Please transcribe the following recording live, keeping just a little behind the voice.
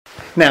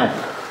Now,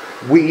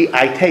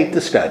 I tape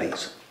the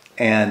studies,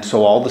 and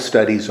so all the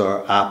studies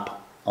are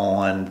up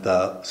on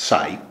the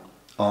site.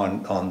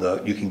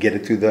 You can get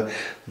it through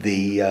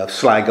the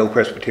Sligo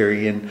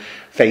Presbyterian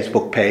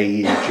Facebook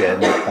page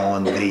and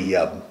on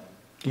the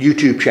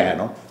YouTube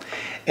channel.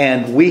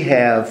 And we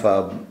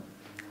have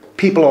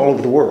people all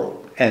over the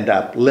world end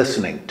up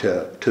listening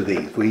to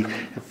these. We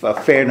have a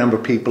fair number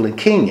of people in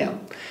Kenya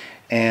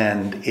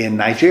and in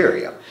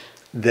Nigeria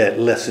that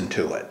listen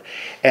to it.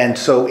 And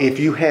so if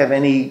you have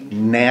any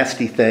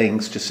nasty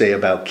things to say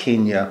about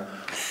Kenya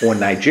or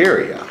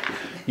Nigeria,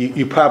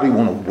 you probably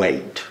want to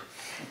wait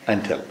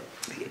until.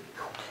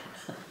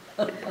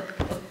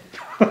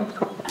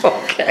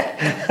 Okay.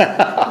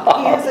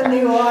 He has a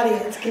new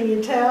audience, can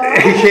you tell?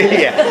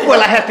 Yeah.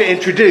 Well, I have to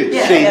introduce.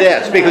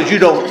 This because you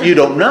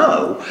don't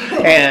know,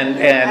 and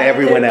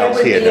everyone else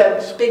here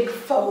does. It would be a big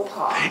faux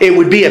pas. It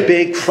would be a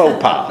big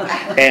faux pas,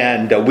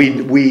 and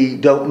we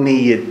don't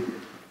need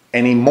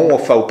any more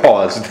faux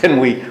pas than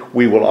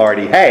we will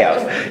already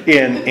have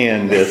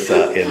in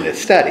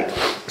this study.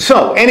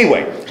 So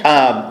anyway,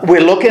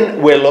 we're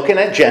looking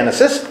at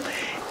Genesis.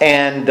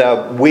 And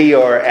we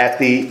are at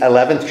the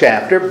 11th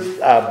chapter,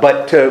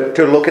 but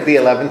to look at the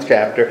 11th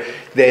chapter,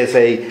 there's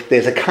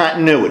a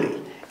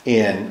continuity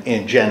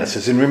in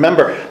Genesis. And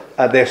remember,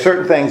 there are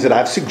certain things that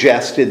I've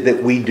suggested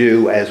that we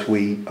do as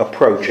we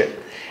approach it.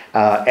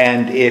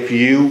 And if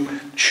you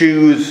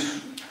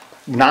choose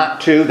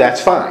not to,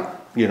 that's fine.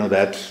 You know,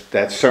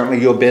 that's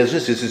certainly your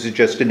business. This is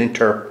just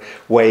an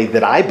way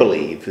that I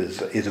believe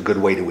is a good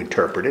way to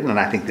interpret it. And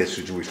I think this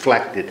is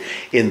reflected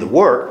in the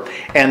work.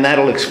 And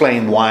that'll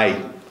explain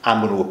why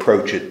I'm going to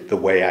approach it the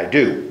way I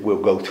do.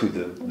 We'll go through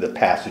the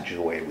passage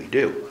the way we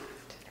do.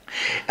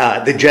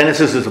 The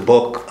Genesis is a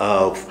book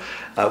of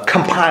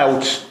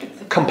compiled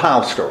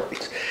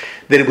stories.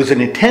 That it was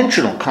an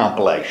intentional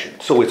compilation.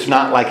 So it's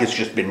not like it's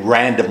just been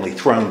randomly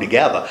thrown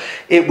together.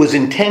 It was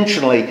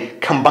intentionally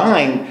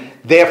combined.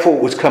 Therefore,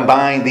 it was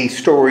combined. These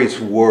stories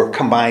were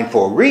combined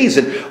for a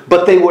reason,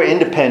 but they were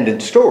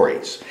independent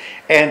stories.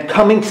 And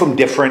coming from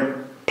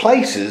different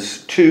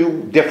places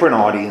to different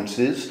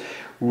audiences,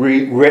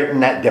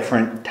 written at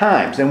different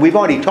times. And we've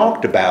already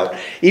talked about,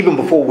 even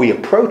before we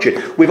approach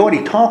it, we've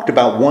already talked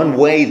about one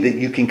way that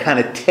you can kind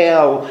of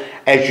tell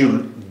as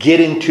you get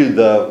into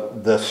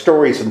the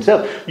stories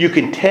themselves, you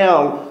can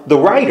tell the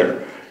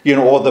writer,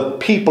 or the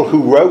people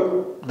who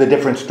wrote the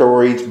different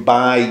stories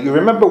by, you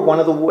remember one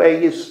of the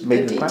ways?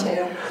 The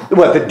detail.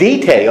 Well, the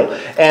detail.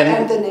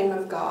 And the name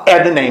of God.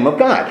 And the name of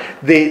God.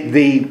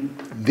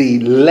 The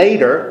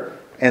later,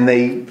 and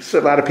a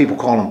lot of people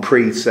call them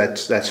priests,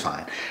 that's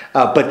fine.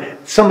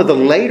 But some of the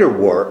later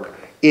work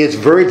is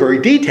very,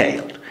 very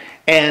detailed.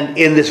 And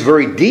in this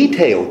very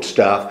detailed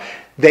stuff,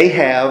 they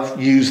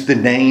have used the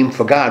name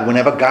for God.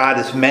 Whenever God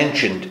is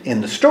mentioned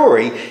in the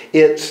story,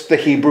 it's the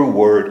Hebrew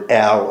word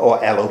El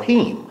or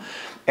Elohim.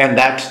 And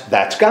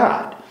that's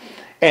God.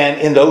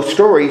 And in those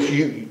stories,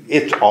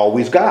 it's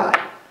always God.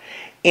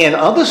 In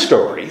other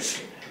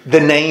stories, the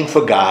name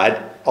for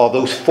God are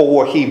those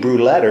 4 Hebrew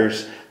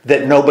letters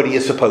that nobody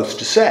is supposed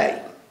to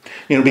say,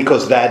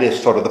 because that is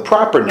sort of the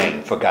proper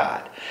name for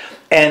God.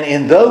 And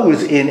in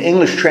those, in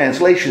English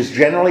translations,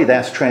 generally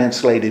that's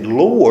translated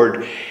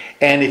Lord.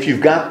 And if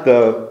you've got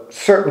the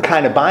certain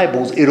kind of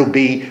Bibles, it'll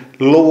be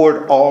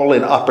Lord all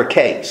in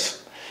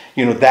uppercase.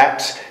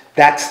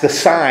 That's the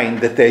sign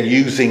that they're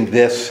using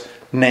this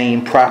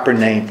name, proper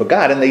name for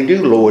God. And they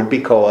do Lord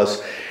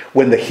because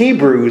when the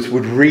Hebrews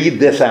would read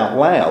this out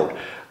loud,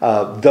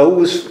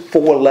 those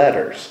 4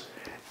 letters,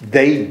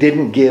 they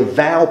didn't give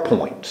vowel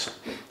points.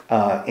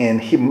 In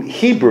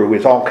Hebrew,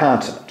 it's all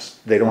consonants.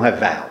 They don't have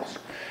vowels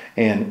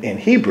in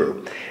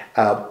Hebrew.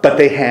 But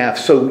they have,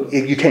 so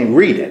you can't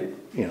read it,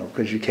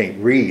 because you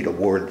can't read a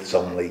word that's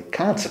only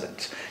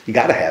consonants. You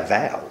got to have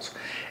vowels.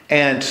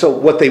 And so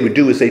what they would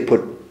do is they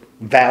put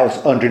vowels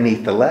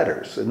underneath the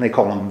letters, and they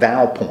call them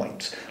vowel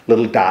points,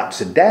 little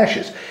dots and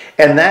dashes.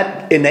 And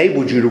that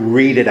enabled you to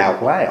read it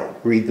out loud,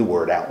 read the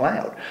word out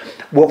loud.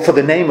 Well, for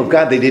the name of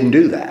God, they didn't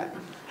do that,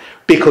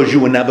 because you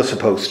were never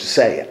supposed to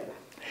say it.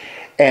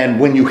 And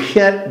when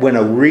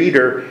a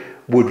reader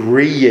would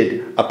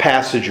read a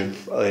passage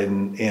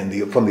from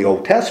the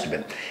Old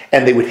Testament,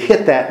 and they would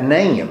hit that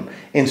name,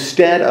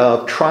 instead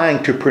of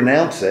trying to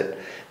pronounce it,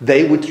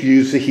 they would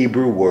use the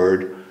Hebrew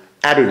word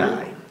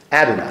Adonai.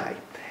 Adonai.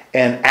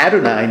 And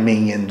Adonai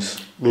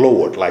means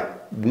Lord, like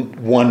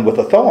one with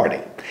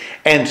authority.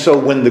 And so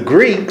when the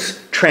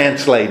Greeks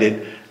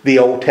translated the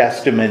Old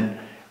Testament,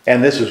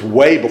 and this is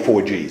way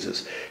before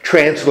Jesus,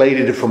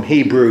 translated it from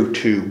Hebrew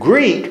to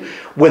Greek,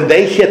 when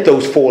they hit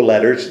those 4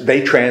 letters,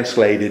 they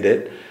translated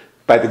it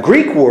by the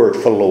Greek word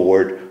for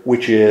Lord,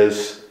 which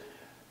is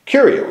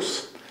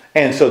Kyrios.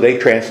 And so they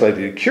translated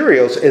it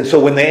Kyrios. And so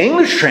when the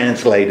English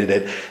translated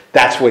it,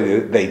 that's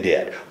what they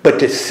did. But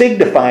to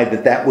signify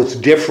that that was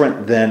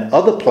different than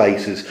other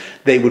places,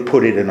 they would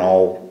put it in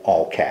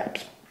all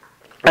caps.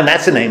 And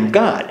that's the name of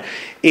God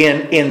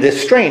in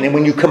this strain. And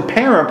when you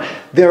compare them,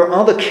 there are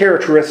other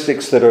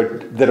characteristics that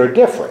are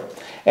different.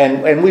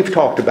 And we've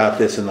talked about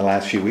this in the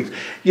last few weeks.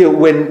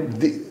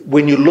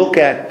 When you look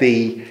at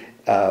the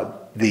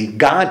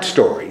God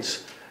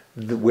stories,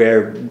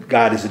 where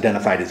God is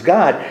identified as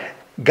God,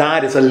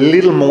 God is a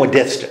little more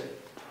distant,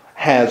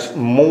 has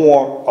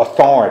more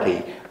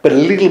authority, but a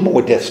little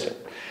more distant.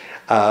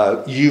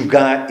 You've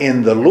got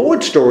in the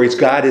Lord stories,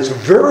 God is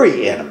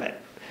very intimate.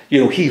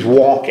 He's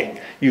walking,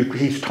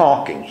 he's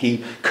talking,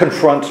 he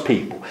confronts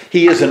people.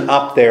 He isn't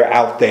up there,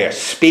 out there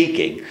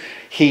speaking.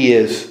 He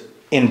is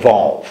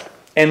involved.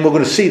 And we're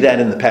going to see that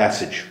in the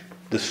passage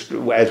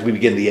as we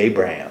begin the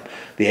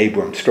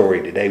Abram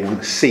story today. We're going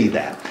to see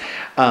that.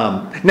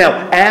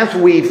 Now,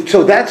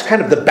 so that's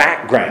kind of the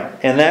background,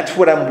 and that's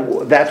what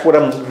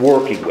I'm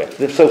working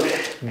with. So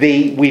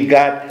we've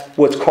got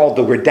what's called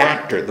the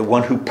redactor, the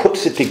one who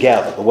puts it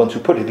together. The ones who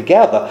put it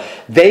together,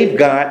 they've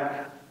got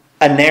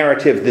a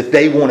narrative that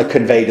they want to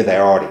convey to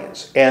their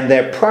audience, and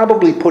they're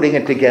probably putting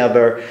it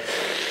together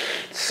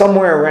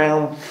somewhere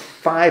around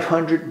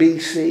 500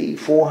 BC,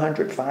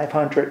 400,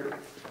 500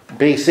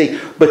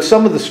 BC. But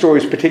some of the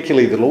stories,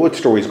 particularly the Lord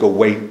stories, go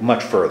way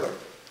much further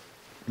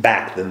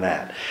back than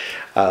that.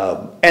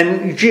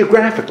 And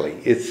geographically,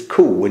 it's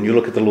cool when you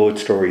look at the Lord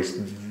stories.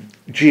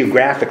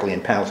 Geographically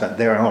in Palestine,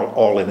 they're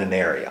all in an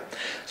area.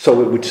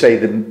 So it would say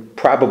that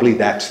probably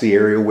that's the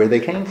area where they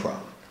came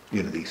from,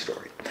 these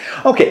stories.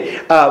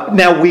 Okay,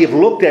 now we have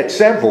looked at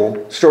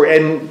several stories,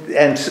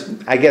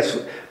 and I guess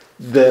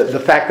the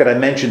fact that I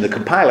mentioned the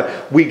compiler,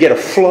 we get a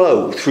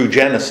flow through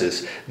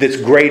Genesis that's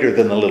greater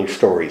than the little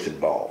stories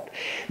involved.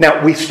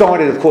 Now, we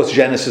started, of course,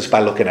 Genesis by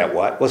looking at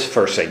what? What's the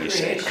first thing you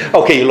say?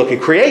 Okay, you look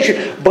at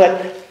creation,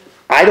 but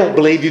I don't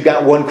believe you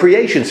got one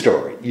creation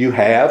story. You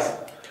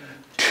have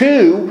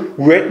two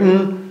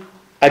written,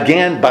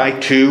 again, by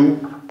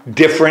two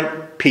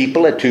different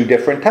people at two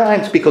different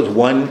times, because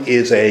one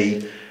is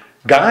a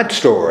God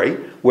story,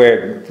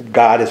 where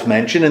God is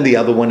mentioned, and the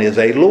other one is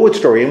a Lord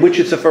story. And which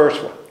is the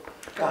first one?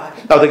 God.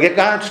 Oh, they get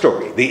God's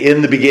story. The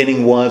in the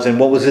beginning was, and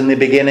what was in the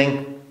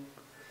beginning?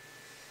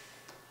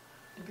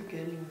 The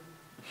beginning.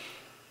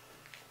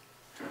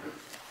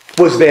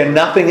 Was there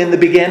nothing in the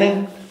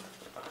beginning?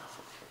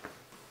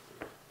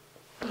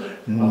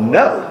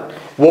 No.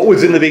 What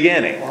was in the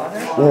beginning?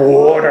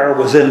 Water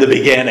was in the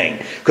beginning,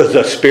 because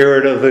the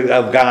Spirit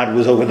of God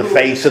was over the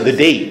face of the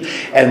deep.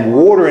 And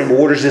water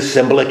is a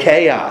symbol of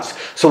chaos.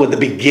 So at the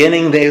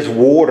beginning there's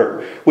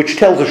water, which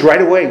tells us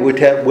right away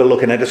we're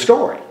looking at a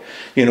story.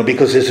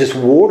 Because there's this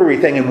watery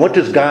thing. And what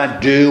does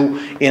God do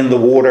in the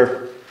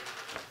water?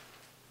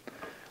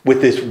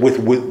 With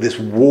this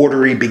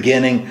watery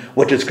beginning,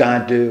 what does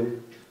God do?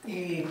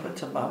 He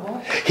puts a bubble.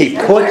 He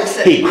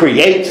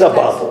creates a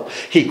bubble.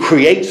 He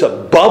creates a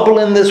bubble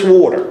in this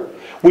water,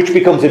 which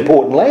becomes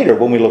important later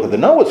when we look at the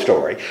Noah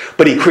story.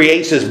 But he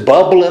creates this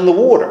bubble in the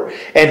water,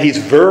 and he's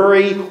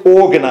very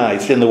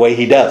organized in the way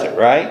he does it,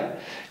 right?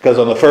 Because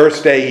on the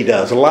first day he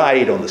does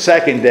light, on the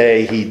second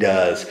day he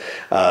does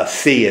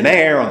sea and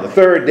air, on the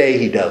third day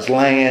he does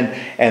land,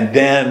 and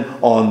then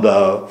on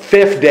the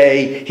fifth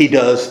day he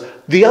does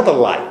the other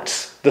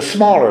lights, the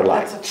smaller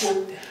lights.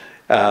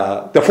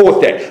 The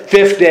fourth day.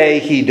 Fifth day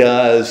he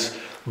does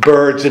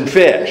birds and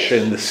fish,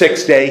 and the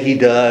sixth day he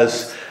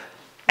does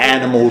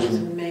animals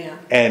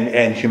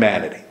and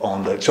humanity.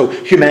 So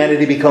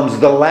humanity becomes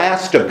the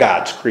last of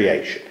God's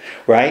creation,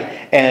 right?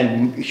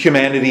 And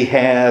humanity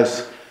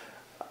has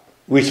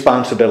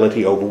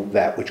responsibility over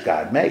that which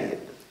God made.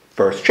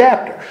 First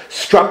chapter,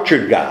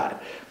 structured God,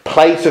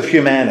 place of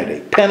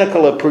humanity,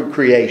 pinnacle of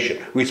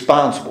creation,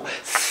 responsible.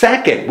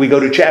 Second, we go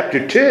to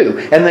chapter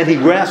 2, and then he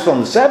rests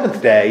on the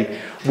seventh day,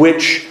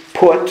 which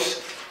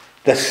puts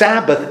the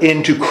Sabbath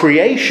into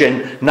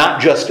creation,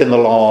 not just in the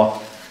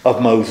law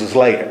of Moses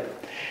later.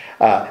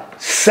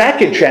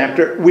 Second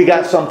chapter, we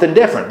got something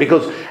different,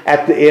 because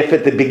if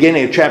at the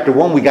beginning of chapter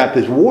 1 we got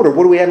this water,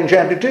 what do we have in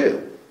chapter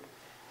 2?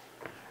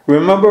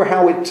 Remember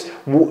how it's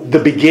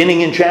the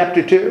beginning in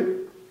chapter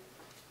 2?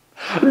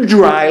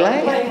 Dry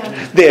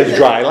land. There's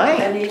dry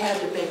land. And he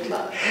had the big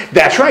mud.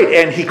 That's right.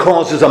 And he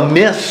causes a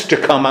mist to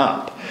come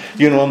up,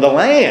 on the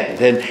land.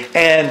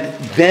 And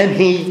then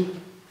he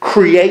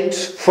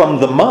creates from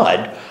the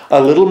mud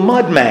a little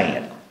mud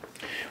man.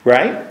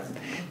 Right?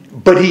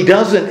 But he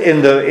doesn't,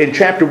 in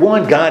chapter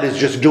 1, God is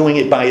just doing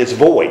it by his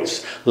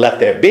voice. Let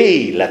there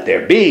be, let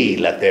there be,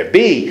 let there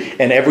be.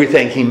 And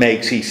everything he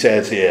makes, he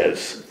says,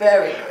 is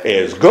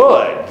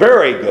good,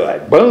 very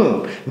good.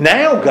 Boom.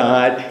 Now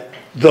God,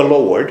 the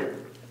Lord,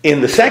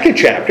 in the second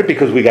chapter,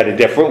 because we got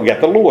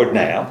the Lord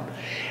now,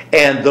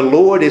 and the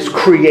Lord is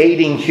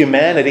creating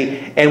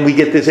humanity, and we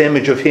get this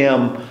image of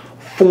him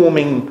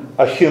forming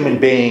a human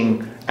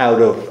being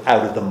out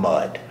of the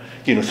mud.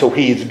 So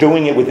he's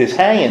doing it with his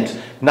hands,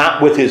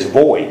 not with his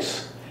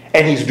voice.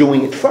 And he's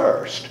doing it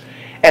first.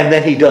 And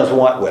then he does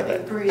what with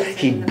it?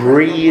 He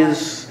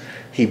breathes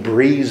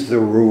the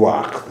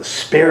Ruach, the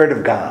Spirit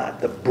of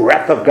God, the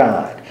breath of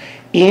God,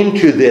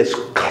 into this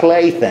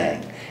clay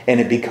thing. And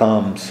it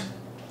becomes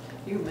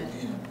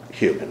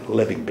human,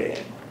 living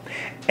being.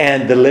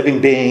 And the living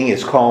being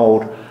is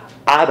called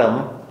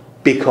Adam,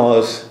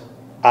 because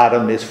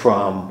Adam is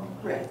from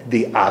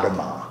the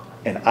Adamah.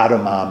 And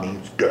Adamah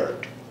means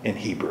dirt in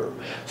Hebrew.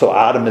 So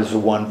Adam is the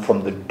one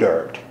from the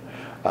dirt.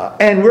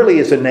 And really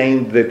is a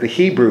name that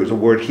a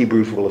word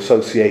Hebrews will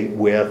associate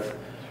with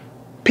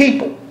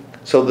people.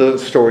 So the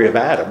story of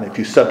Adam, if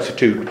you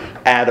substitute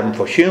Adam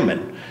for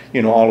human,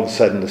 all of a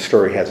sudden the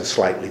story has a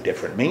slightly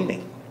different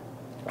meaning.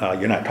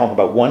 You're not talking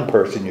about one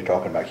person, you're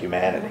talking about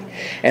humanity.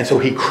 And so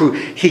he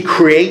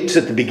creates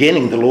at the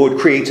beginning, the Lord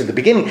creates at the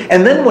beginning,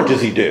 and then what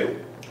does he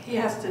do? He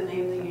has to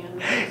name the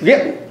animals.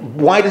 Yeah,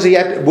 why does he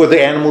have to? Were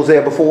the animals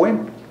there before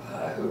him?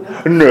 Who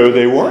knows? No,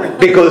 they weren't.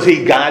 Because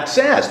God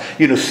says,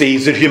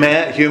 sees that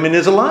human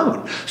is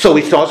alone. So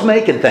he starts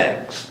making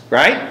things,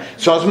 right?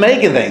 Starts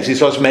making things. He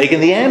starts making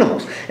the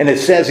animals. And it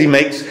says he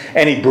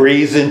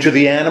breathes into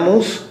the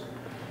animals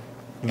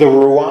the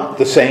Ruach,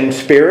 the same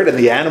spirit, and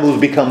the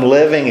animals become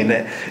living,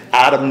 and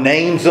Adam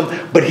names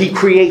them. But he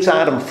creates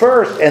Adam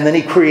first, and then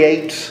he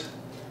creates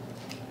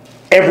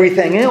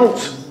everything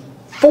else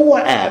for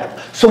Adam.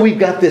 So we've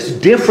got this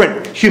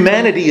different,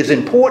 humanity is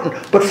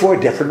important, but for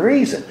a different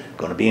reason.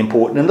 Going to be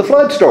important in the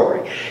flood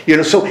story.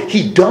 So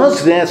he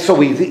does this, so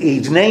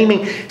he's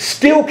naming,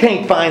 still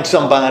can't find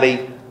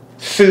somebody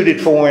suited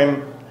for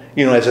him,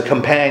 as a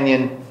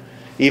companion,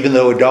 even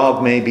though a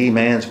dog may be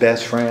man's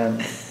best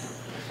friend.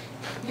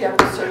 Yeah,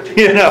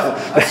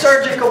 a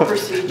surgical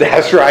procedure.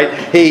 That's right.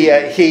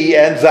 He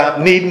ends up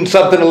needing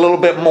something a little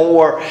bit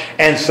more,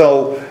 and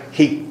so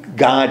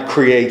God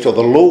creates, or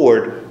the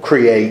Lord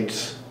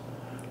creates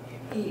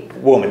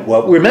woman.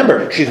 Well,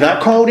 remember, she's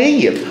not called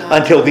Eve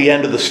until the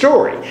end of the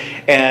story,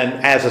 and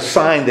as a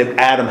sign that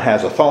Adam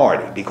has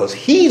authority, because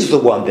he's the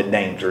one that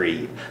names her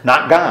Eve,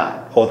 not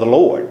God or the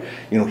Lord.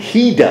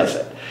 He does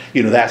it.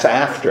 That's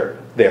after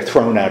they're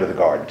thrown out of the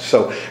garden.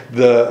 So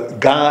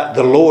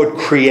the Lord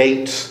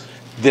creates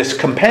this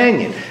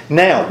companion.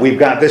 Now we've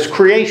got this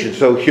creation.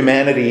 So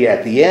humanity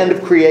at the end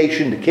of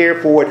creation to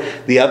care for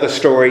it. The other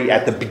story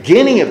at the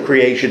beginning of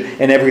creation,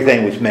 and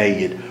everything was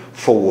made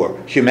for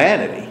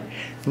humanity.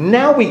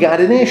 Now we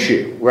got an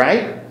issue,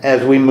 right?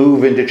 As we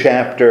move into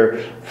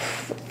chapter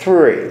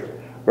 3,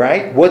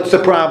 right? What's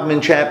the problem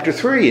in chapter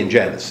 3 in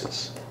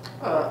Genesis?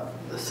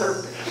 The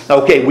serpent.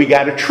 Okay, we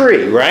got a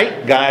tree,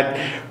 right?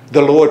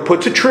 The Lord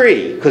puts a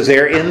tree, because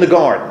they're in the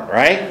garden,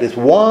 right? This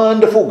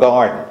wonderful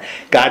garden.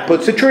 God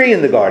puts a tree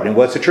in the garden. And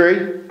what's a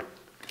tree?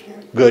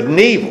 Good and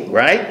evil,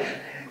 right?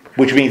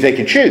 Which means they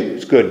can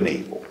choose good and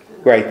evil,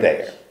 right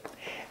there.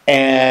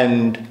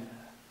 And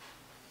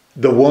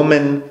the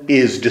woman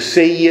is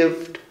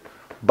deceived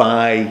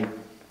by,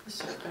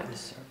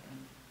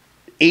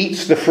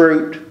 eats the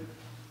fruit.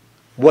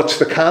 What's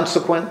the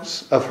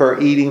consequence of her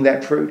eating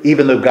that fruit?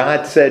 Even though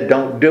God said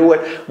don't do it,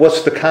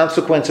 what's the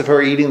consequence of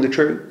her eating the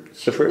fruit?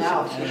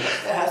 Now she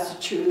has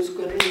to choose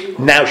good and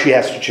evil. Now she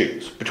has to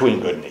choose between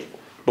good and evil.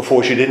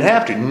 Before she didn't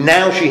have to.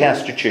 Now she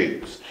has to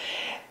choose.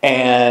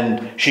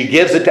 And she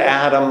gives it to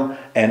Adam,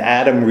 and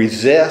Adam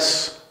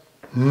resists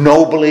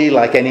nobly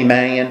like any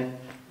man.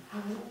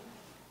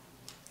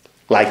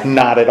 Like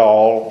not at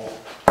all.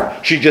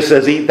 She just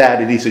says, eat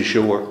that, and he says,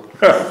 sure.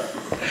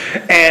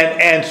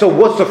 And so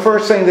what's the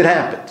first thing that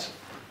happens?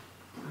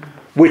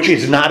 Which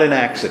is not an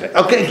accident.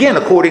 Okay, again,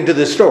 according to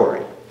this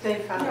story. They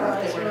found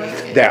out they were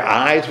naked. Their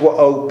eyes were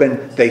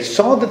open. They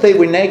saw that they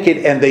were naked,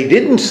 and they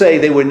didn't say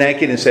they were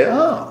naked and said,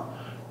 oh,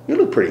 you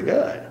look pretty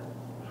good.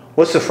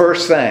 What's the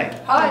first thing?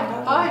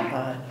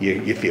 Hi.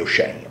 You feel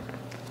shame.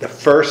 The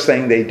first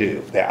thing they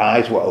do, their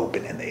eyes were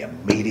open, and they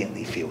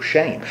immediately feel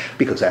shame,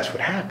 because that's what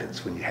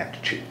happens when you have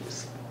to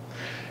choose.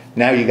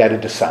 Now you got to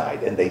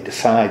decide, and they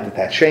decide that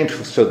that's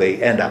shameful, so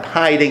they end up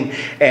hiding,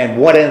 and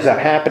what ends up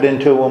happening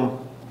to them?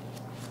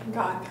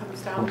 God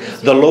comes down.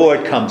 The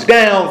Lord comes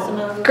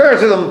down,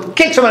 curses them,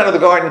 kicks them out of the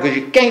garden, because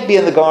you can't be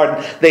in the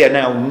garden.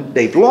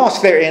 They've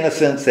lost their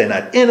innocence. They're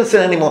not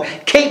innocent anymore.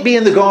 Can't be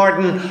in the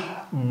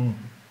garden.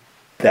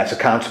 That's a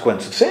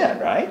consequence of sin,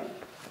 right?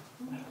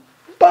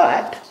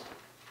 But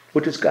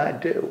what does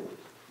God do?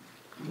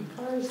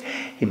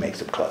 He makes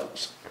them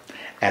close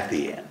at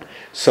the end,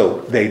 so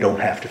they don't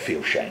have to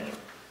feel shame.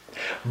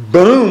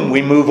 Boom,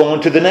 we move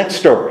on to the next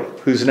story.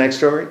 Who's the next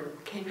story?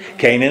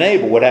 Cain and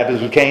Abel. What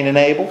happens with Cain and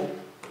Abel?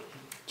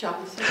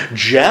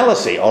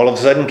 Jealousy. All of a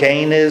sudden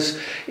Cain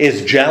is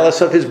jealous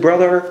of his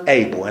brother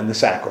Abel and the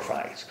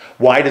sacrifice.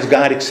 Why does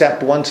God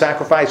accept one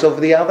sacrifice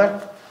over the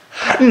other?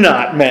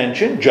 Not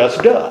mentioned,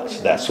 just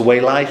does. That's the way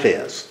life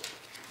is.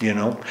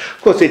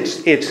 Of course,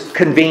 it's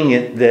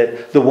convenient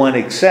that the one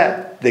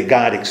that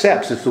God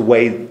accepts is the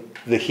way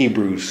the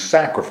Hebrews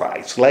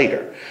sacrifice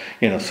later.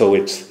 So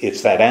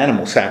it's that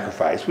animal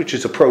sacrifice, which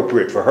is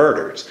appropriate for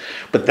herders.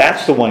 But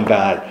that's the one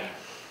God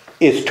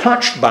is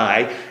touched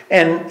by,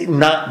 and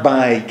not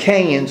by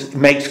Cain's,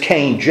 makes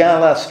Cain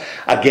jealous.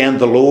 Again,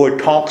 the Lord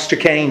talks to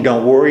Cain,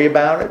 don't worry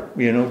about it.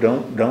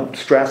 Don't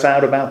stress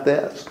out about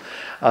this.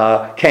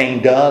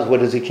 Cain does, what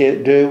does he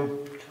do?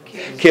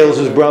 Kills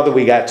his brother.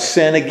 We got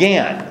sin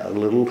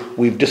again.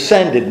 We've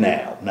descended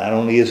now. Not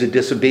only is it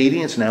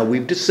disobedience, now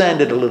we've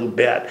descended a little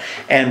bit.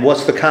 And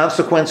what's the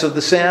consequence of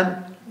the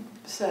sin?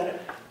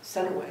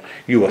 Sent away.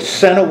 You are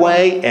sent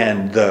away,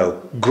 and the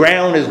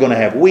ground is going to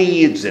have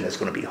weeds, and it's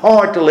going to be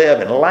hard to live,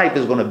 and life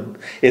is going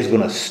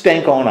to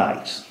stink on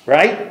ice,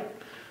 right?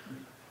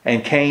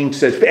 And Cain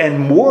says,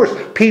 and worse,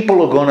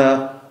 people are going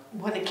to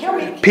Want to kill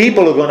me.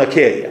 People are going to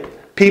kill you.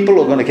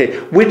 People are going to kill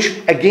you.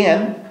 Which,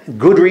 again,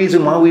 good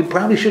reason why we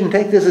probably shouldn't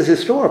take this as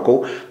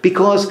historical,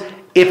 because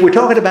if we're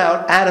talking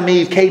about Adam,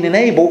 Eve, Cain, and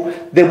Abel,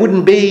 there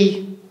wouldn't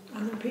be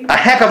a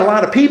heck of a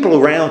lot of people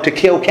around to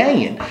kill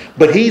Cain.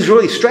 But he's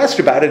really stressed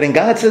about it, and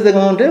God said they're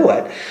going to do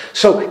it.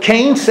 So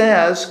Cain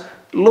says,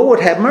 Lord,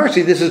 have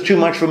mercy. This is too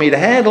much for me to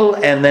handle.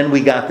 And then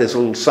we got this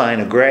little sign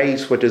of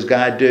grace. What does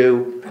God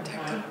do?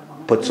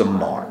 Puts a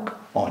mark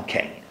on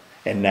Cain.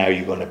 And now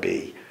you're going to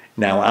be,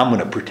 now I'm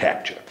going to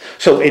protect you.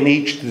 So in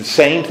each, the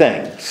same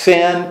thing.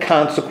 Sin,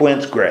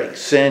 consequence, grace.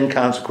 Sin,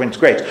 consequence,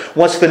 grace.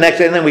 What's the next?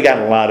 And then we got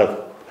a lot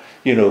of,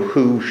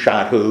 who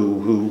shot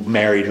who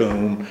married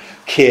whom,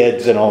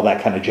 kids and all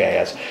that kind of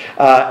jazz.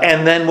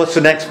 And then what's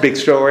the next big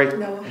story?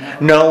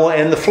 Noah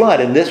and the flood.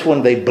 And this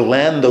one, they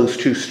blend those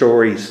two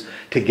stories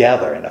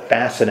together in a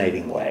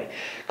fascinating way.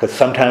 Because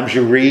sometimes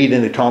you read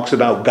and it talks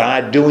about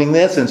God doing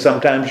this, and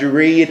sometimes you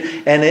read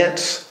and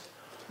it's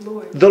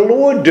the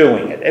Lord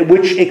doing it,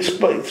 which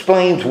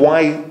explains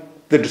why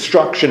the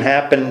destruction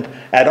happened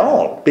at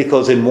all.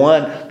 Because in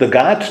the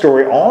God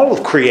story, all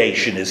of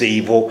creation is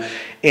evil.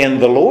 In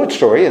the Lord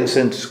story, and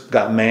since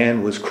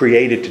man was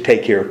created to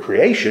take care of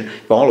creation,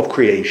 all of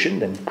creation,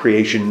 then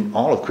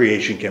all of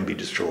creation can be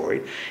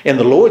destroyed. In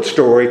the Lord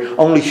story,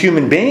 only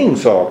human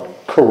beings are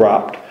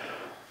corrupt.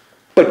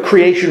 But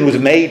creation was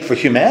made for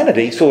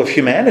humanity, so if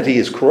humanity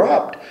is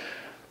corrupt,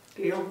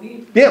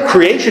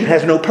 creation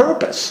has no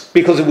purpose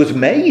because it was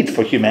made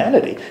for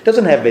humanity. It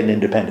doesn't have an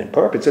independent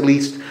purpose, at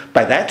least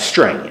by that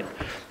strain.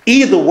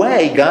 Either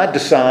way, God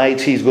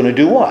decides he's going to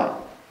do what?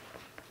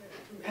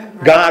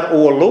 God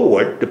or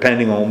Lord,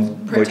 depending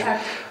on which.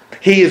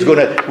 He is going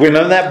to,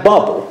 remember that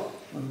bubble.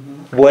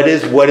 Mm-hmm. What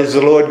is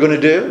the Lord going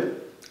to do?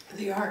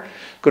 The ark.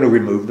 Going to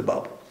remove the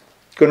bubble.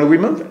 Going to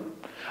remove it.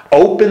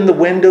 Open the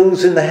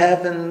windows in the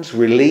heavens,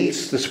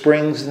 release the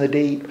springs in the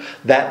deep.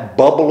 That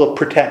bubble of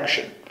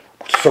protection,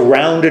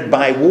 surrounded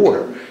by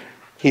water,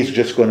 he's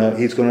going to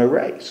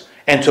erase.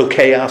 And so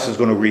chaos is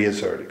going to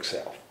reassert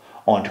itself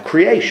onto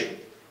creation.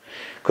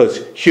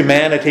 Because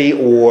humanity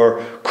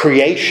or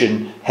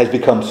creation has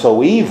become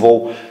so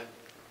evil,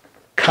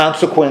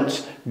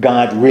 consequence,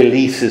 God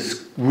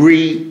re-releases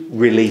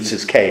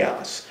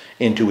chaos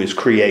into his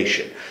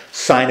creation.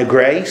 Sign of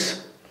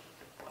grace,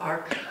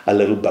 ark. A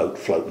little boat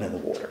floating in the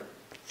water.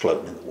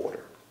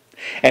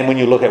 And when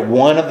you look at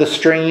one of the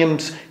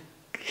streams,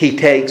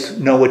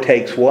 Noah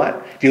takes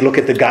what? If you look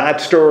at the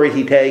God story,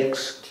 he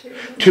takes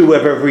two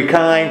of every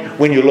kind.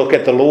 When you look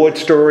at the Lord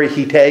story,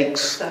 he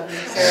takes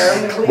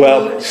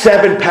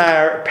seven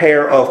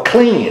pair of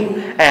clean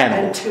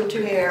animals. And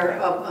two pair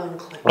of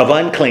unclean. Of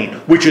unclean,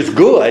 which is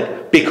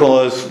good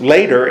because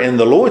later in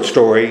the Lord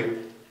story,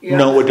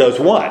 Noah does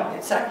what?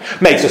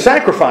 Makes a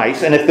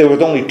sacrifice. And if there was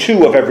only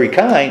two of every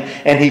kind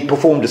and he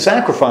performed a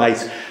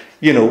sacrifice,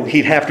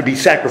 he'd have to be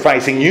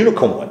sacrificing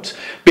unicorns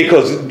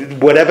because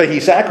whatever he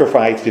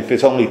sacrificed, if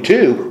it's only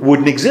two,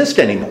 wouldn't exist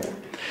anymore.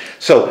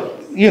 So,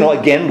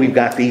 again, we've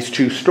got these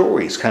two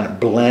stories kind of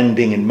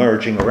blending and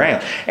merging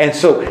around. And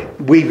so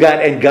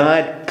and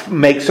God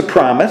makes a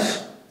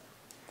promise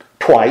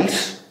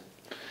twice,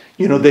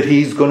 that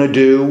he's going to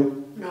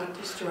do,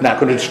 not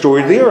going to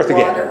destroy the earth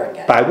again.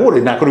 By water.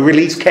 Not going to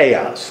release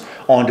chaos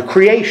onto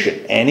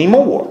creation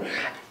anymore.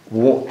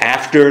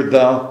 After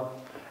the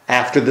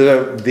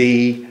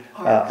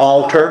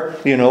altar,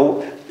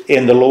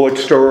 in the Lord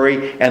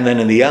story, and then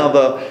in the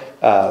other,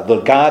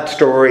 the God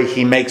story,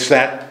 he makes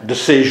that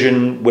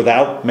decision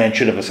without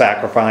mention of a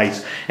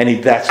sacrifice,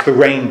 and that's the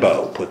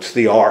rainbow, puts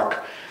the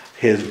ark,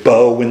 his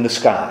bow in the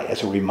sky,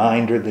 as a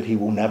reminder that he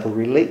will never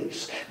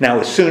release. Now,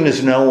 as soon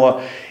as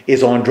Noah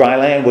is on dry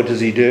land, what does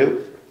he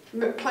do?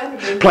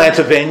 Plants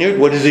a vineyard.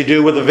 What does he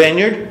do with a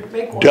vineyard?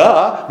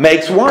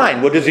 Makes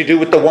wine. What does he do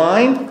with the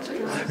wine?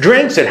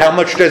 Drinks it. How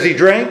much does he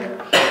drink?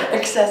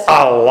 Excessive.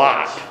 A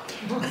lot.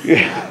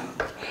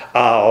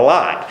 A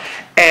lot.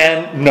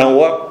 And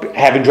Noah,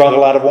 having drunk a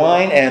lot of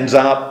wine, ends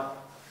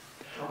up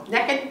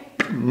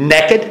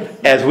naked,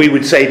 as we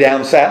would say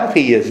down south.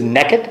 He is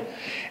naked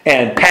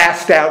and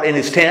passed out in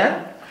his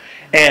tent.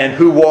 And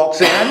who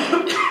walks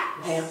in?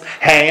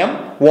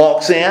 Ham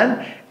walks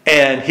in,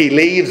 and he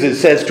leaves and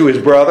says to his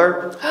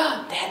brother,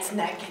 Dad's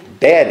naked.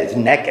 Dad is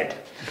naked.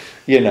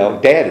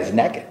 Dad is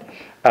naked.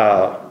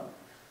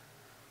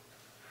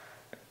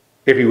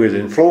 If he was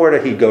in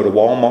Florida, he'd go to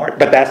Walmart,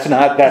 but that's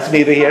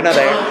neither here nor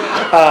there.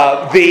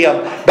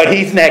 But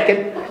he's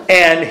naked,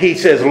 and he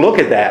says, look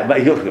at that.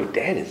 But he'll go,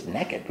 Dad is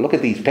naked. Look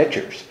at these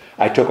pictures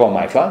I took on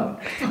my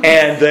phone.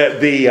 And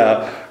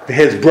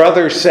his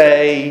brothers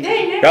say,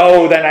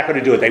 no, they're not going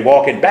to do it. They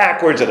walk in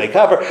backwards and they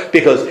cover,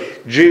 because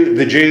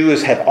the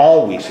Jews have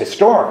always,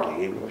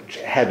 historically,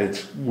 had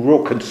its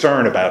real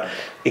concern about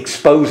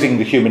exposing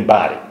the human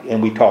body.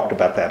 And we talked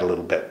about that a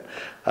little bit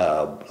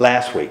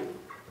last week.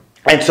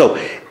 And so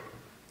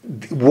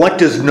what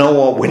does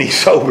Noah, when he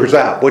sobers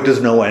up, what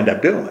does Noah end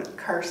up doing?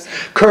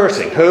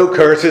 Cursing. Who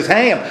curses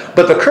Ham?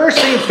 But the curse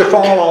seems to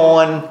fall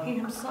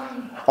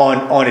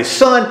on his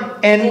son.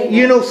 And,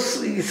 you know,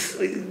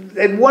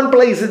 at one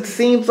place it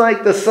seems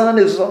like the son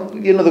is,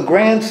 you know, the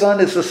grandson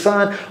is the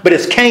son, but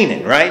it's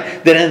Canaan,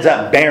 right? That ends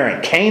up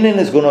bearing. Canaan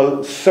is going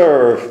to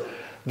serve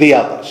the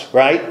others,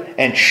 right?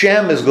 And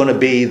Shem is going to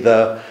be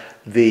the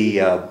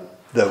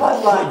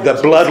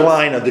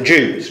bloodline of the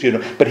Jews, you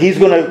know. But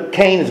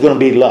Cain is going to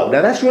be low.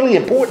 Now that's really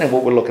important in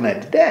what we're looking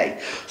at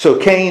today. So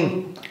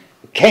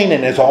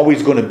Canaan is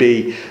always going to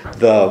be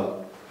the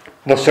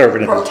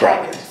servant of his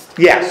brother.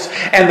 Yes.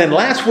 And then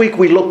last week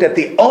we looked at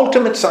the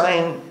ultimate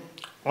sign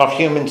of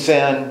human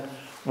sin,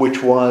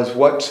 which was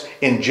what's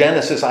in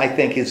Genesis, I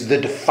think, is the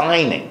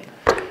defining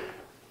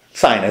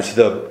sign, as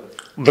the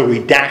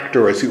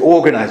redactor, as the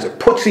organizer,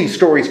 puts these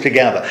stories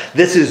together.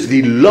 This is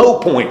the low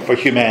point for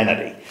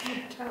humanity.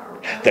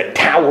 The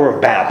Tower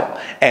of Babel.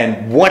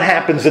 And what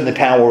happens in the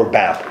Tower of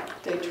Babel?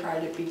 They try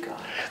to be God.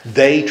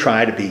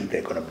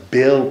 They're going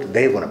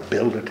to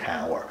build a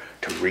tower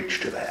to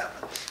reach to the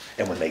heavens.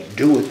 And when they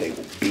do it, they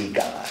will be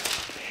God.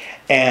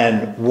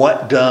 And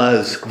what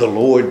does the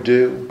Lord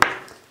do?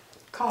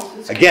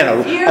 Again,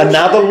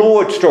 another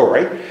Lord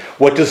story.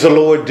 What does the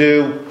Lord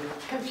do?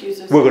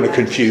 We're going to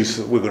confuse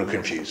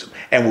them.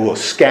 And we'll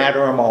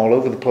scatter them all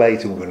over the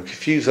place, and we're going to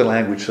confuse the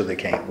language so they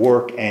can't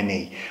work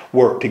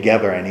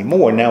together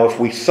anymore. Now, if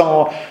we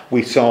saw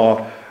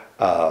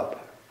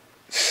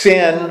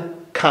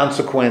sin,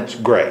 consequence,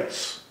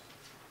 grace.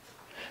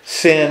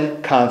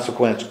 Sin,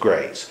 consequence,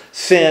 grace.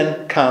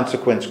 Sin,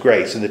 consequence,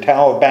 grace. In the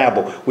Tower of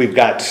Babel, we've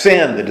got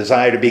sin, the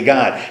desire to be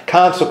God.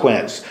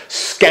 Consequence,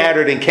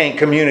 scattered and can't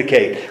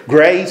communicate.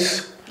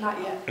 Grace, not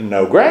yet.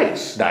 No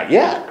grace, not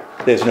yet.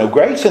 There's no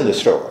grace in the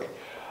story.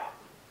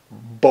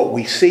 But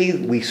we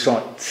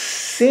start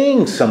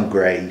seeing some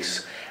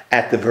grace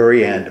at the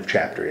very end of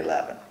chapter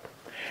 11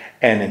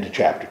 and into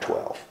chapter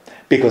 12.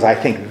 Because I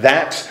think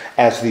that's,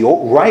 as the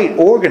right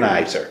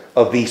organizer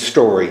of these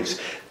stories,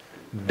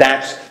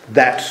 that's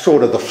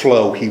sort of the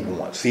flow he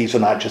wants. These are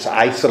not just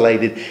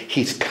isolated.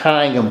 He's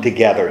tying them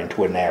together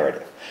into a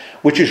narrative,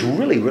 which is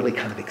really, really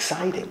kind of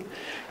exciting.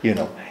 You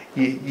know,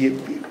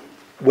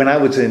 when I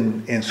was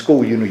in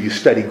school, you know, you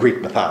study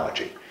Greek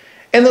mythology.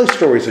 And those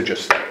stories are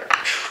just there.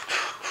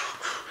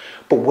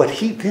 But what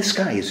this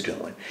guy is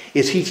doing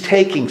is he's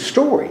taking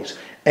stories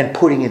and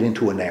putting it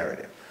into a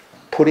narrative.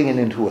 Putting it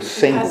into a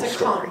single story. It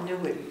has a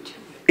continuity to it.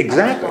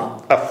 Exactly.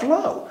 A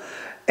flow.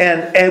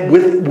 And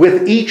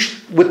with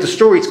the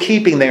stories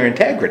keeping their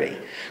integrity.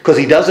 Because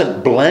he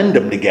doesn't blend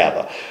them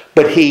together.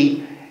 But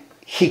he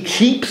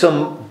keeps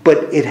them,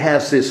 but it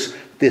has this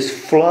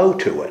flow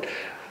to it,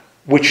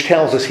 which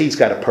tells us he's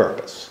got a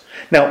purpose.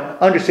 Now,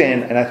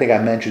 understand, and I think I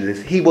mentioned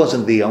this, he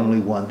wasn't the only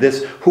one.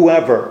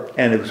 Whoever,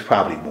 and it was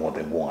probably more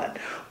than one,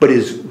 but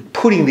is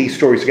putting these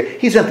stories together.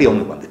 He's not the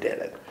only one that did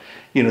it.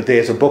 You know,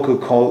 there's a book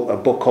called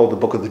the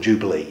Book of the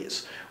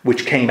Jubilees,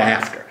 which came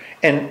after.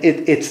 And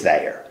it's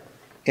there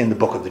in the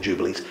Book of the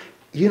Jubilees.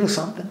 You know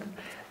something?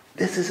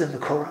 This is in the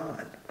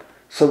Quran.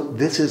 So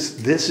this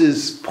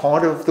is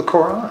part of the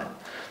Quran,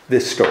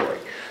 this story.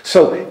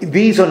 So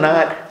these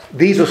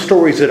are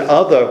stories that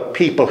other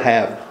people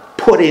have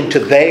put into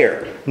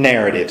their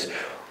narratives.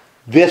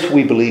 This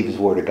we believe is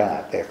Word of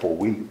God. Therefore,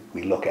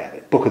 we look at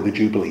it. Book of the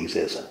Jubilees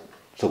isn't.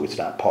 So it's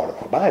not part of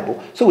the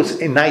Bible. So it's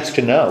nice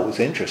to know. It's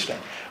interesting.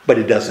 But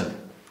it doesn't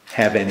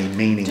have any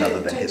meaning other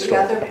than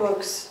historical. Do the other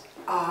books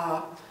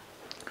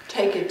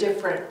take a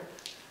different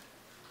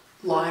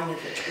line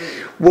of the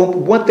tree? Well,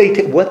 what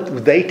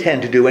they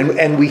tend to do,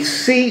 and we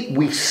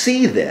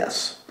see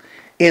this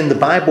in the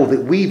Bible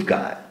that we've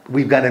got.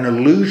 We've got an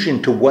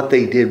allusion to what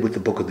they did with the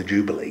Book of the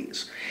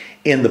Jubilees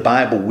in the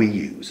Bible we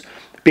use.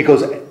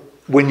 Because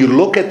when you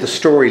look at the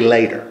story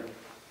later,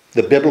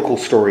 the biblical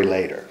story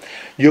later,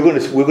 we're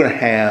going to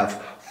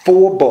have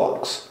 4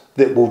 books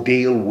that will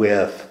deal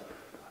with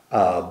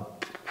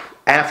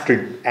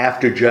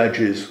after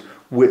Judges,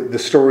 with the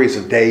stories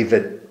of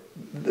David,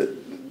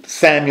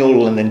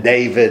 Samuel, and then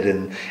David,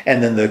 and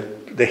then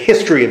the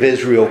history of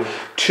Israel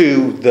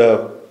to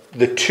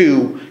the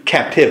 2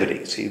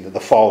 captivities, either the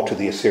fall to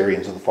the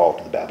Assyrians or the fall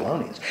to the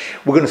Babylonians.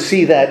 We're going to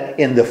see that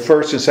in the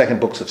 1st and 2nd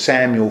books of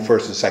Samuel,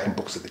 1st and 2nd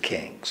books of the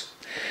Kings.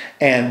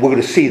 And we're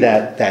going to see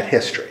that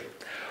history.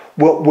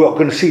 We're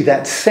going to see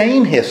that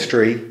same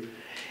history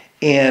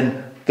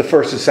in the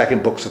 1st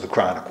and 2nd books of the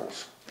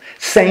Chronicles.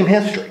 Same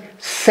history.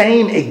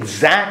 Same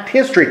exact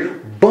history,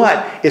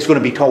 but it's going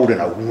to be told in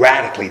a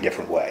radically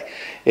different way.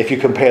 If you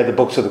compare the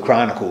books of the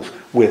Chronicles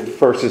with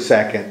 1st and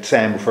 2nd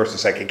Samuel,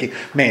 1st and 2nd Kings,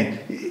 man,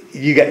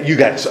 you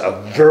got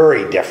a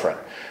very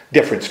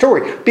different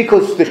story,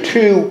 because the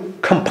 2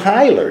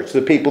 compilers,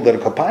 the people that are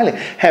compiling,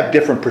 have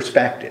different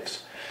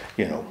perspectives,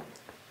 you know,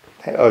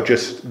 are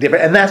just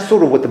different. And that's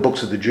sort of what the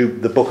Book of the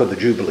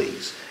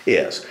Jubilees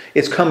is.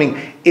 It's coming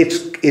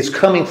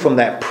from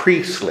that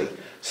priestly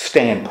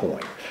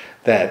standpoint,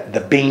 that the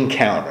bean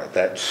counter,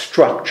 that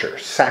structure,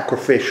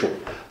 sacrificial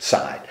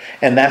side.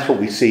 And that's what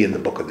we see in the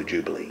Book of the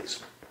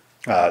Jubilees.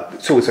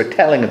 So it's a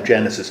telling of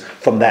Genesis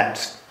from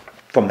that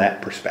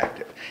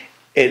perspective.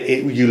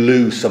 You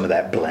lose some of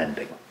that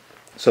blending,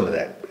 some of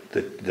that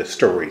the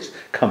stories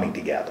coming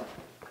together.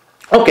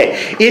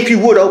 Okay, if you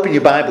would open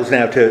your Bibles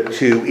now to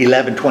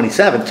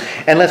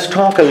 11:27, and let's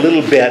talk a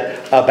little bit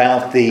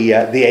about the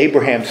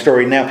Abraham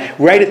story. Now,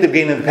 right at the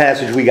beginning of the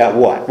passage, we got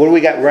what? What do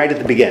we got right at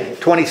the beginning?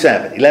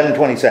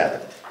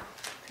 11:27.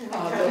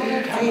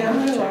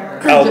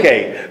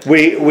 Okay,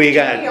 we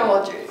got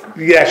Genealogy.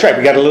 yeah, that's right.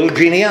 We got a little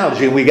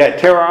genealogy. We got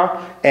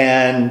Terah,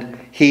 and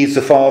he's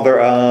the father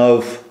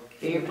of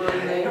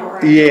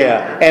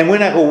yeah. And we're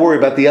not going to worry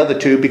about the other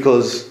two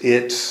because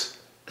it's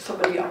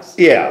Somebody else.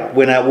 yeah,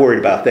 we're not worried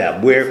about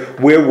them. We're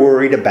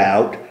worried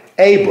about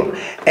Abram.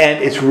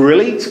 And it's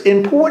really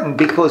important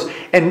because,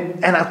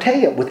 and I'll tell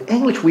you, with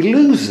English we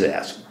lose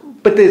this,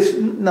 but there's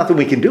nothing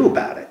we can do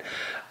about it.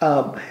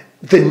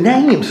 The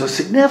names are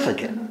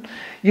significant.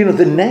 You know,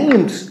 the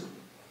names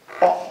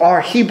are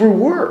Hebrew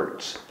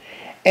words.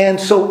 And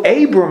so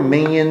Abram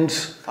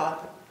means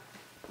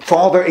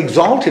father,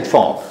 exalted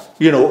father,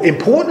 you know,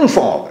 important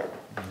father,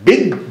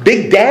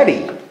 big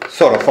daddy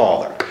sort of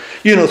father.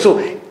 You know,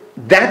 so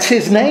that's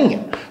his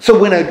name. So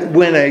when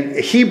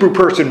a Hebrew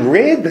person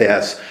read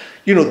this,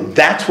 you know,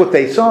 that's what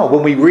they saw.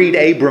 When we read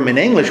Abram in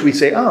English, we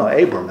say, oh,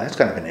 Abram, that's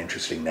kind of an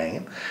interesting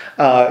name.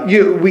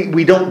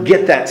 We don't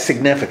get that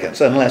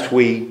significance unless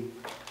we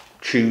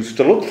choose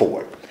to look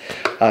for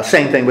it.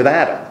 Same thing with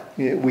Adam.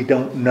 We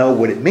don't know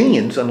what it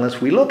means unless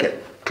we look at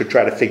it to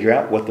try to figure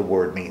out what the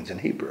word means in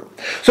Hebrew.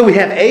 So we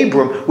have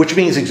Abram, which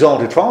means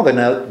exalted father.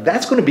 Now,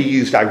 that's going to be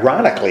used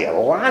ironically a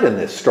lot in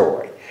this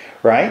story,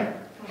 right?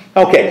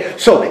 Okay,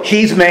 so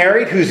he's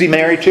married. Who's he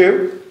married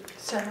to?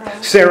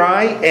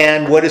 Sarai.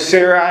 And what is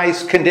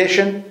Sarai's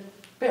condition?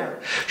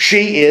 Barren.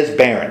 She is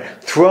barren.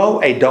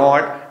 Throw a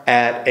dart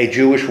at a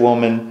Jewish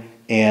woman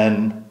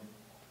in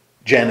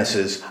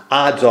Genesis.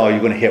 Odds are you're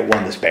going to hit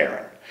one that's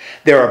barren.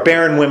 There are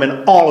barren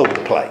women all over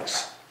the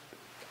place,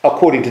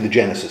 according to the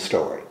Genesis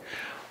story.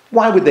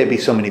 Why would there be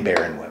so many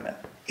barren women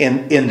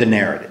in the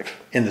narrative,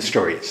 in the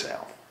story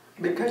itself?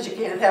 Because you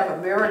can't have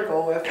a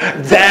miracle if...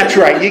 That's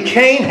right. You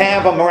can't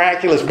have a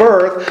miraculous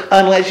birth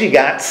unless you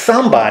got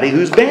somebody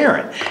who's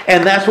barren.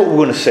 And that's what we're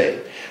going to see.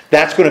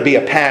 That's going to be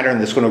a pattern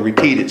that's going to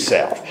repeat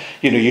itself.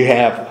 You know, you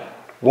have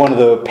one of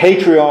the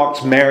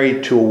patriarchs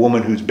married to a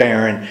woman who's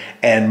barren,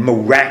 and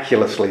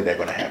miraculously they're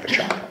going to have a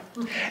child.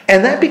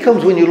 And that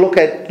becomes, when you look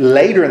at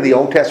later in the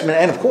Old Testament,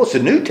 and of course the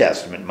New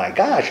Testament, my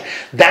gosh,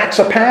 that's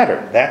a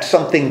pattern. That's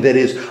something that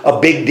is a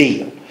big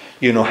deal.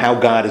 You know, how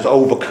God is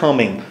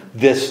overcoming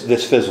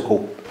this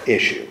physical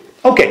issue.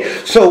 Okay,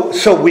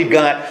 so we've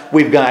got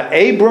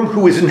Abram,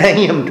 who is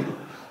named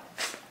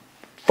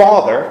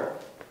father,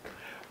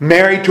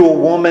 married to a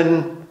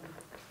woman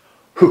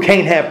who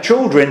can't have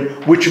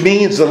children, which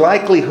means the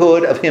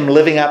likelihood of him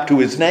living up to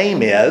his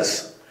name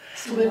is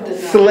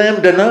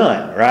slim to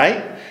none, right?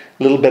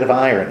 A little bit of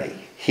irony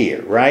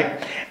here,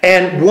 right?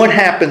 And what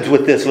happens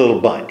with this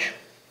little bunch?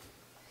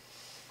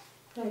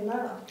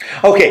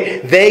 Okay,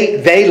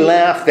 they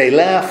left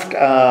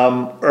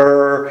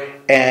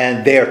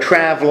and they're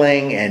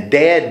traveling, and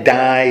Dad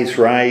dies,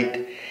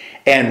 right?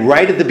 And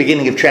right at the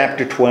beginning of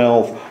chapter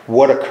 12,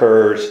 what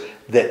occurs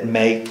that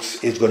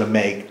is going to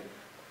make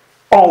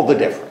all the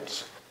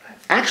difference.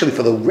 Actually,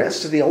 for the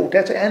rest of the Old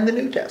Testament and the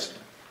New Testament.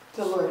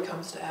 The Lord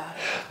comes to Adam.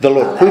 The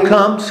Lord. Who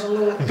comes?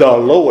 The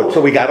Lord.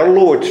 So we got a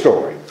Lord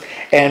story.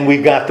 And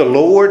we've got the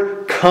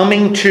Lord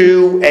coming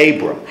to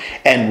Abram.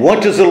 And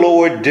what does the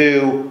Lord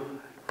do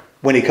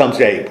when he comes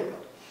to Abram?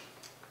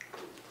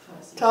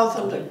 Tells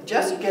him to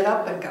just get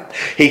up and go.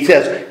 He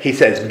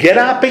says, get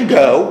up and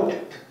go.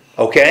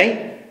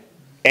 Okay?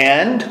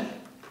 And?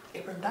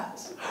 Abram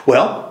does.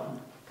 Well,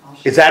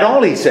 is that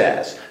all he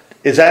says?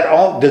 Is that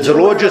all? Does the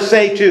Lord just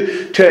say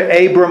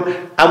to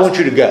Abram, I want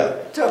you to go?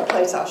 To a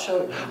place I'll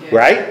show you.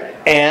 Right?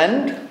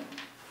 And?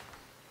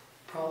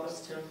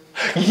 Promised him.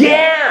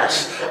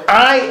 Yes!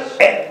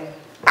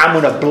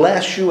 I'm going to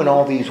bless you in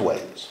all these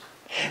ways.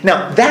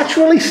 Now, that's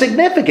really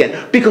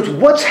significant, because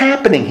what's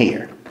happening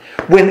here?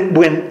 When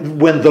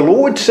the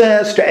Lord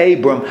says to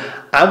Abram,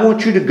 I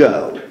want you to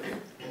go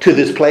to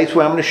this place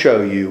where I'm going to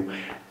show you,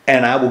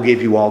 and I will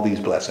give you all these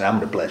blessings. I'm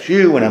going to bless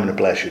you, and I'm going to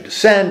bless your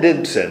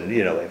descendants, and,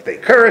 you know, if they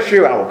curse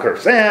you, I will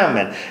curse them,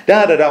 and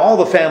all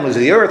the families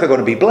of the earth are going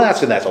to be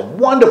blessed, and that's a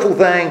wonderful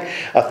thing,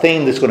 a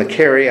theme that's going to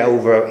carry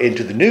over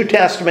into the New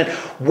Testament.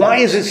 Why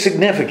is it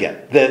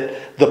significant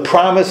that the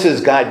promises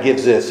God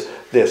gives this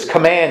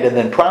command and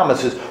then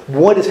promises?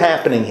 What is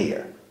happening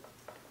here?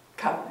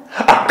 Covenant.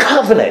 A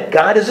covenant.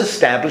 God is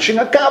establishing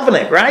a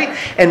covenant, right?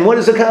 And what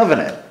is a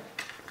covenant?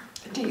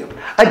 A deal.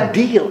 A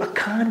deal, a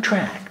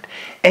contract.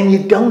 And you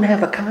don't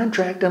have a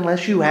contract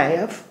unless you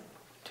have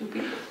two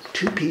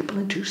people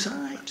and two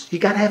sides. You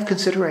got to have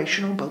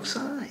consideration on both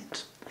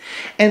sides.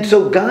 And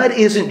so God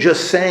isn't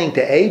just saying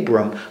to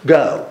Abram,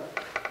 go.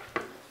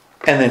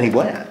 And then he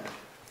went.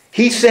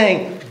 He's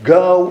saying,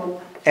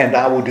 go, and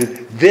I will do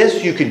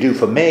this. You can do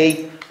for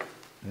me.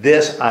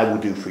 This I will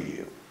do for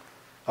you.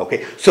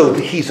 Okay, so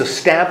he's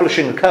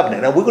establishing a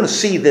covenant. Now we're going to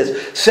see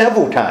this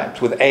several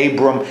times with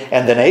Abram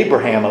and then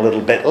Abraham a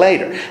little bit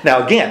later.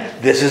 Now again,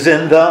 this is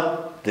in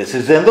the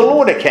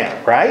Lord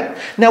account, right?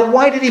 Now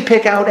why did he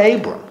pick out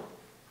Abram?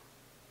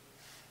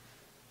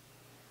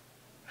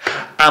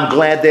 I'm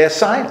glad there's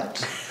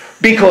silence.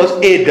 Because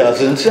it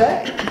doesn't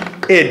say.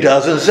 It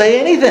doesn't say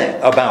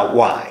anything about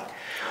why.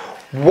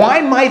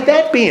 Why might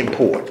that be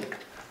important?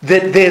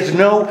 That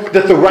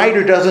the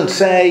writer doesn't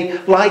say,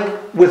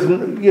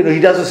 he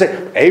doesn't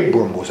say,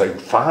 Abram was a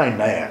fine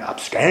man,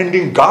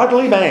 upstanding,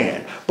 godly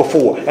man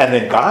before, and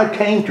then God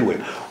came to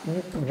him.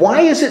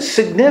 Why is it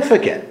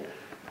significant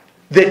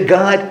that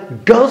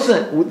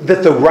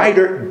the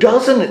writer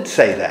doesn't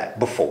say that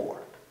before?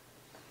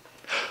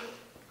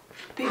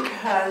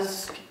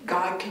 Because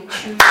God can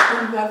choose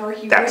whomever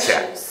he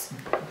wishes.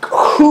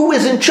 Who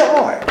is in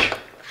charge?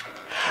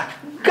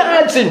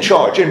 God's in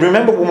charge. And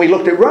remember when we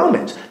looked at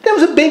Romans, that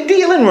was a big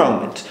deal in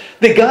Romans.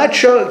 That God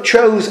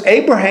chose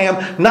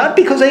Abraham not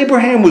because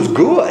Abraham was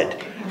good.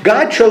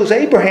 God chose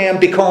Abraham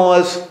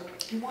because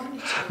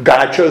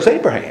God chose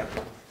Abraham.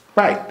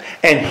 Right.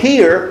 And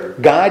here,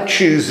 God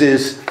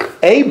chooses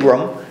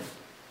Abram,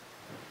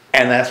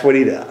 and that's what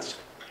he does.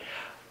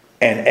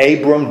 And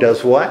Abram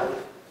does what?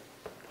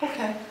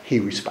 Okay. He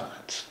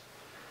responds.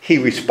 He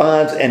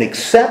responds and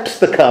accepts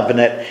the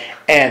covenant.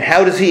 And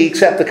how does he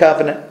accept the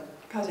covenant?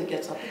 Because he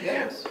gets up and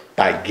goes.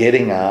 By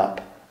getting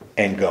up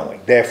and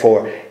going.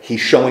 Therefore,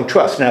 he's showing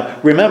trust. Now,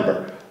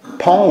 remember,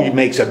 Paul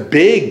makes a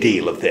big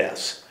deal of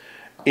this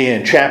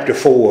in chapter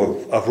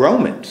 4 of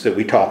Romans that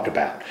we talked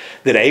about.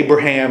 That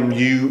Abraham,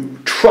 you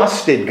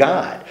trusted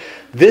God.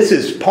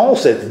 Paul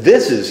says,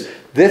 this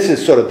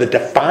is sort of the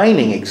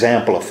defining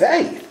example of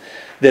faith.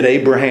 That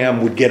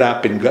Abraham would get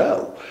up and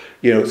go.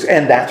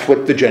 And that's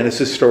what the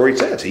Genesis story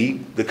says.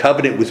 The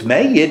covenant was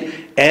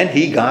made, and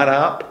he got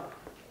up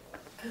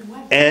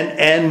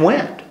and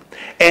went.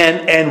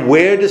 And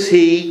where does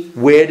he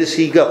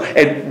go?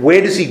 And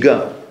where does he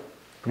go?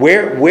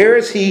 Where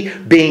is he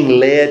being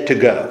led to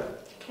go?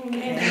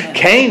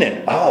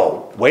 Canaan.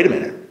 Oh, wait a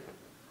minute.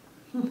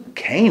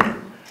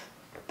 Canaan.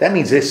 That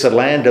means it's the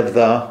land of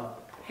the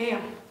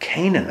Ham.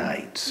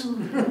 Canaanites.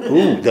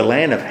 Ooh, the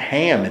land of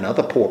Ham and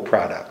other pork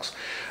products.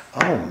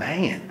 Oh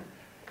man.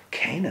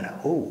 Canaan.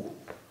 Oh,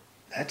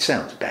 that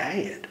sounds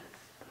bad.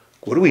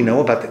 What do we know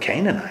about the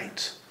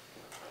Canaanites?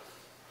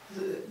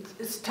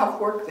 It's tough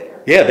work there.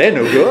 Yeah, they're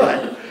no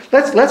good.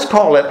 Let's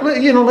call it,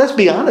 let's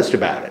be honest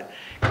about it.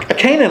 A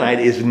Canaanite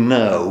is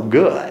no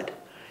good.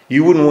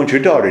 You wouldn't want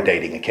your daughter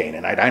dating a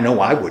Canaanite. I know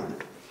I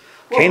wouldn't.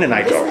 Well,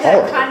 Canaanites are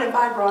horrible. Isn't that kind of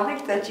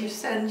ironic that you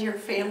send your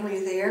family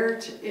there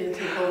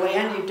into the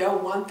land you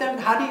don't want them?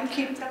 How do you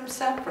keep them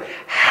separate?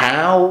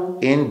 How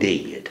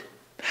indeed.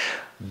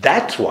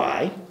 That's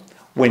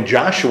when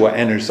Joshua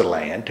enters the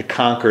land to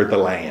conquer the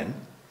land,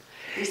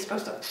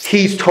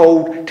 he's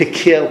told to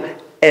kill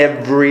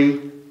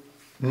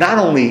not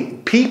only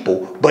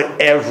people, but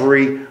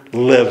every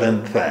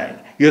living thing.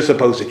 You're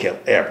supposed to kill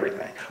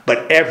everything.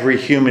 But every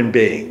human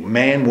being,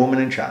 man, woman,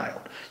 and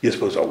child, you're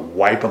supposed to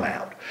wipe them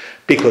out.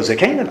 Because they're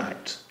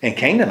Canaanites. And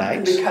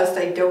Canaanites... And because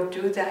they don't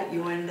do that,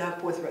 you end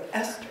up with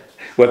Esther.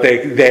 And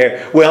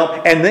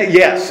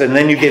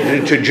then you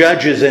get to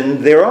Judges, and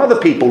there are other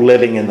people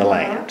living in the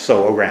land,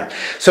 around.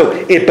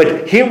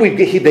 But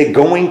here they're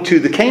going to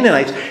the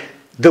Canaanites.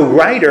 The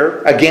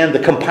writer, again, the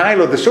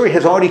compiler of the story,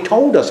 has already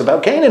told us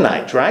about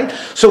Canaanites, right?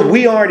 So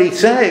we already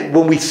say,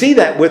 when we see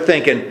that, we're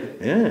thinking,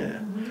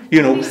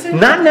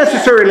 not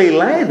necessarily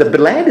land. The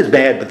land is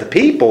bad, but the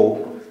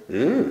people,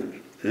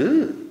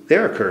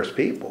 they're accursed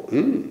people.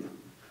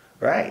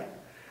 Right.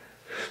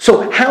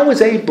 So how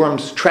is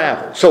Abram's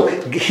travel? So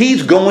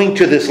he's going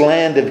to this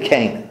land of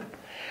Canaan.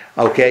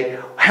 Okay.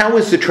 How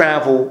is the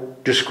travel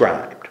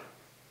described?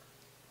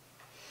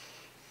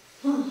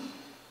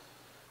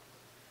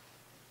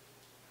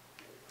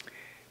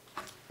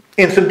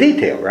 In some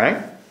detail,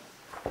 right?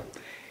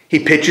 He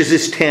pitches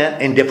his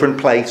tent in different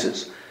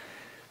places.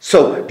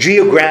 So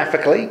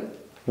geographically,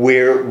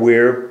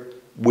 we're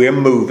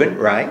moving,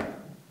 right?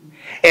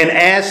 And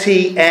as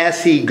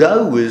he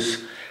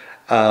goes,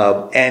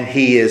 and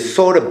he is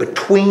sort of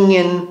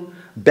between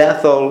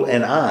Bethel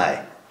and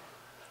Ai,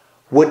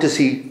 what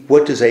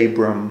does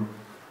Abram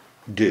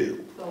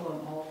do?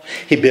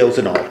 He builds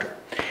an altar.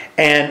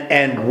 And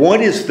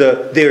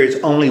there is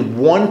only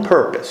one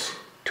purpose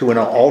to an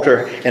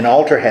altar. An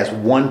altar has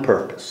one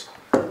purpose.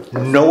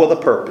 No other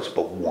purpose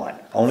but one.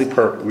 Only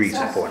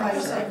reason for an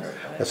altar.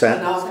 What's that?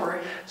 An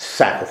offering.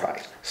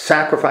 Sacrifice.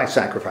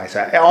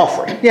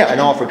 Offering. Yeah, an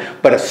offering.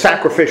 But a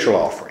sacrificial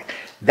offering.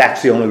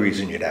 That's the only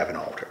reason you'd have an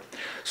altar.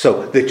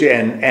 So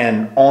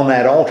and on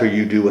that altar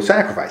you do a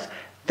sacrifice.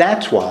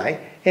 That's why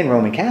in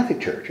Roman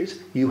Catholic churches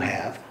you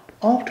have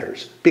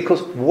altars.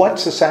 Because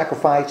what's the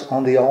sacrifice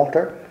on the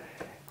altar?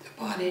 The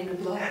body and the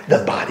blood.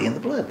 The body and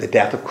the blood. The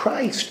death of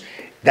Christ.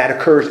 That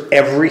occurs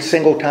every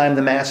single time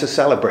the Mass is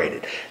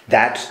celebrated.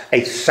 That's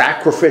a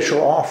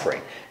sacrificial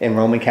offering in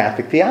Roman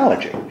Catholic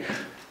theology.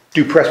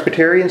 Do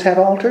Presbyterians have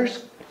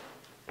altars?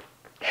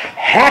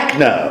 Heck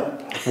no.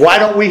 Why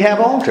don't we have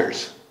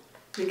altars?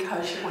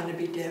 Because you want to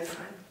be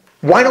different.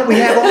 Why don't we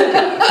have altars?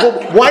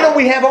 Well, why don't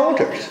we have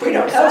altars? We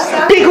don't have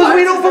sacrifices. Because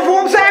we don't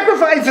perform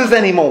sacrifices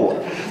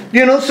anymore.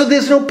 You know, so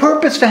there's no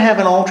purpose to have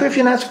an altar if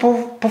you're not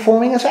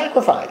performing a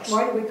sacrifice.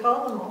 Why do we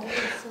call them altars?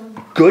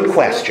 Good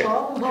question.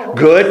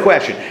 Good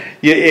question.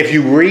 If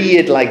you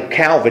read like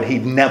Calvin,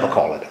 he'd never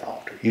call it an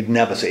altar. You'd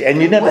never see it.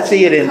 And you never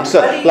see it in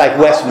like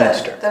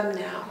Westminster. Them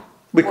now?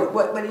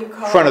 What do you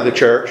call front of the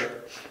church.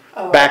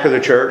 Back of the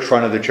church,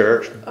 front of the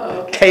church,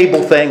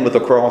 table thing with a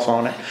cross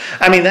on it.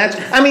 I mean,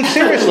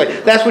 seriously,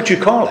 that's what you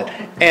call it.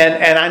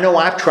 And I know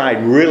I've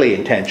tried really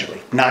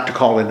intentionally not to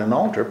call it an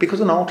altar because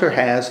an altar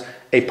has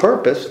a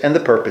purpose, and the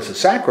purpose is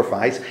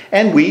sacrifice,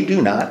 and we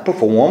do not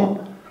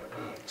perform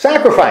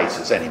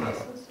sacrifices anymore.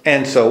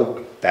 And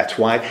so that's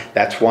why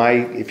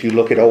if you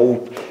look at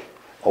old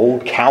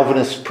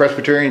Calvinist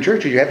Presbyterian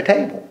churches, you have a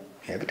table.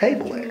 You have a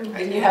table there.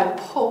 And you have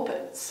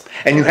pulpits.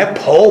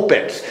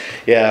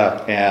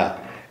 Yeah,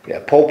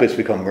 pulpits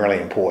become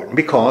really important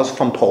because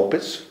from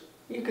pulpits,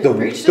 the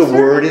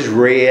word is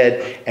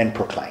read and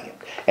proclaimed.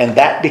 And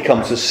that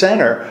becomes the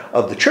center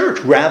of the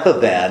church rather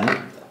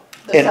than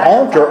an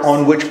altar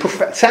on which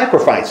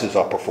sacrifices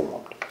are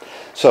performed.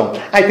 So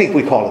I think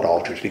we call it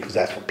altars because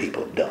that's what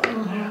people have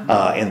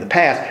done in the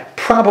past.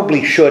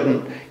 Probably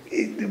shouldn't.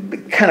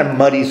 It kind of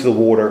muddies the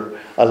water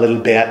a little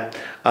bit.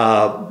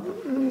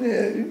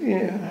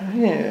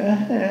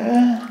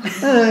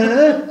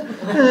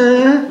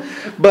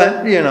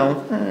 But, you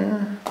know.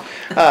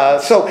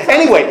 So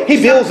anyway,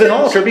 he builds an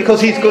altar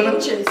because he's going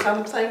to...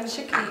 Some things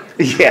you can't.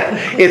 Yeah,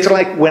 it's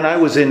like when I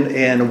was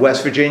in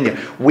West Virginia,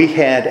 we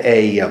had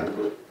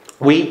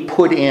we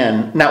put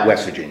in, not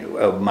West Virginia,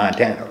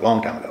 Montana, a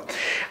long time ago.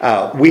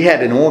 We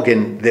had an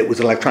organ that was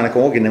an electronic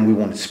organ, and we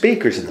wanted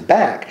speakers in the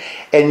back.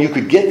 And you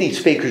could get these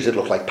speakers that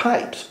looked like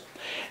pipes.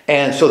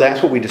 And so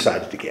that's what we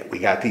decided to get. We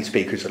got these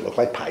speakers that looked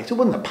like pipes. It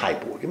wasn't a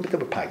pipe organ, but there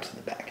were pipes in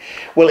the back.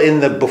 Well,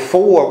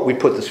 before we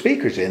put the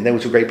speakers in, there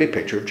was a great big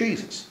picture of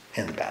Jesus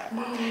in the back.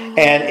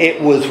 And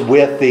it was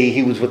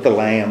he was with the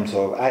lambs,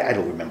 or I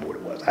don't remember what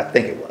it was. I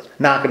think it was.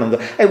 Knocking on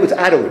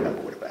I don't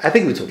remember what it was. I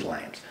think it was with the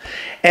lambs.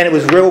 And it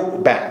was real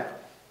back,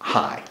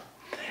 high.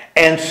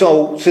 And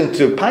so, since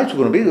the pipes were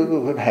going to be, we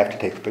were going to have to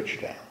take the picture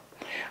down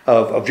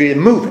of Jesus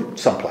and move it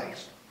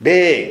someplace.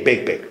 Big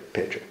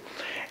picture.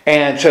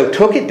 And so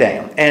took it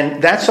down.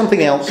 And that's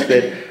something else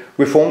that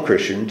Reformed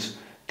Christians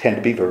tend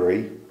to be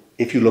very,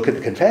 if you look at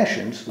the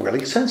confessions,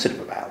 really sensitive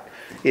about,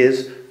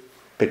 is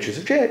pictures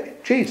of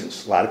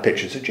Jesus. A lot of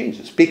pictures of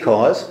Jesus.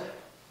 Because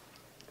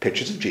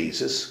pictures of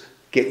Jesus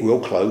get real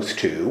close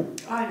to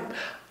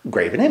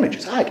graven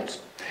images, idols.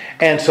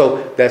 And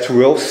so that's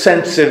real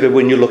sensitive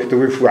when you look at the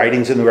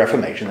writings in the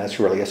Reformation.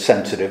 That's really a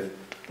sensitive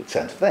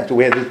thing. So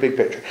we had this big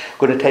picture.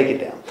 Going to take it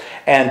down.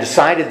 And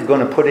decided we're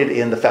going to put it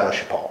in the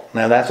fellowship hall.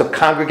 Now that's a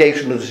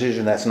congregational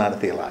decision. That's not a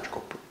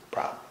theological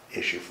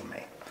issue for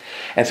me.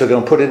 And so we're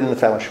going to put it in the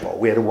fellowship hall.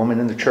 We had a woman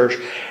in the church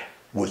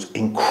was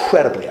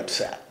incredibly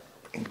upset.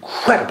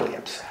 Incredibly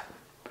upset.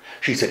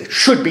 She said it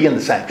should be in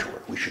the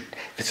sanctuary. If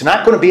it's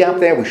not going to be out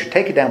there, we should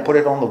take it down, put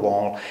it on the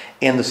wall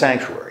in the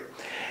sanctuary.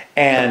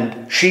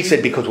 And she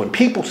said, because when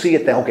people see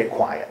it, they'll get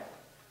quiet.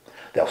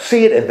 They'll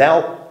see it and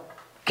they'll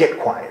get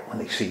quiet when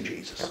they see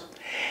Jesus.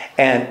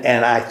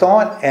 And I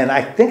thought, and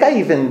I think I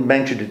even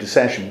mentioned a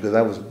dissension because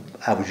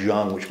I was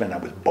young, which meant I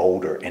was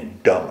bolder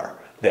and dumber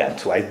then.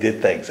 So I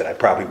did things that I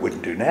probably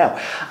wouldn't do now.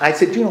 I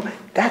said,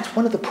 that's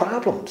one of the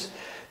problems,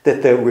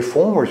 that the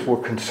reformers were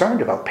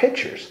concerned about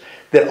pictures.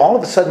 That all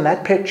of a sudden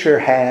that picture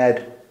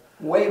had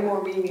way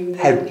more meaning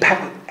than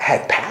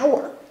had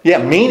power. Yeah,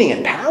 meaning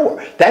and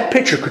power. That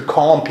picture could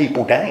calm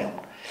people down.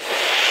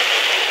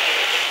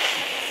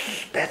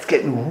 That's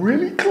getting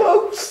really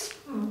close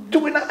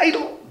to an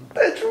idol.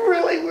 That's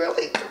really,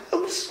 really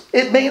close.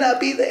 It may not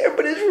be there,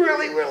 but it's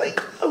really, really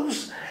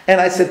close. And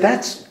I said,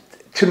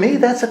 to me,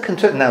 that's a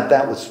concern. Now,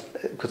 that was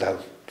because I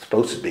was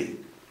supposed to be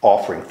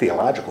offering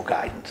theological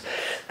guidance.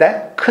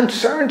 That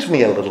concerns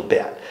me a little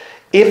bit.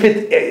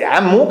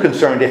 I'm more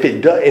concerned if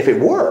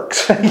it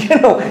works.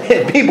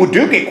 If people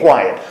do get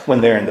quiet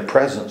when they're in the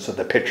presence of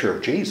the picture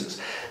of Jesus.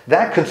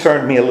 That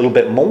concerned me a little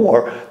bit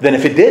more than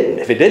if it didn't.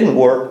 If it didn't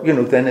work,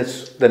 then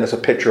it's a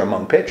picture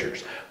among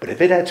pictures. But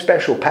if it had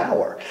special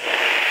power,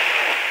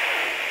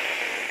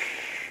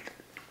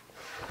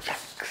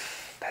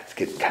 that's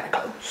getting kind of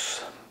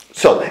close.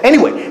 So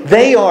anyway,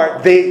 they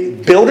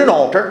build an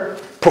altar,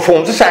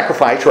 performs a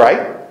sacrifice,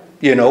 right?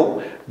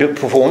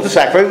 Performs a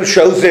sacrifice. It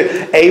shows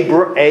that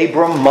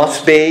Abram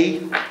must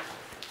be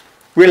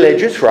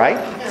religious, right?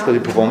 Because he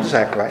performs a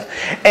sacrifice.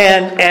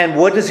 And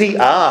what does he?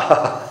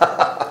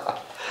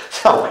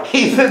 So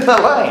he's in the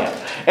land.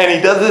 And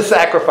he does the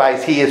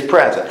sacrifice. He is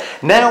present.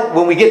 Now,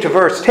 when we get to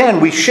verse 10,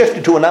 we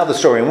shifted to another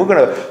story. And we're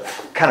going to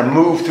kind of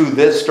move through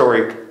this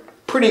story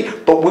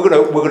but we're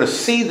going to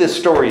see this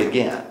story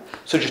again.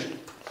 So just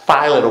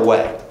file it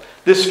away.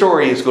 This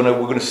story we're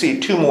going to see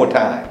it 2 more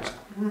times.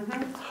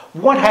 Mm-hmm.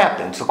 What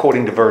happens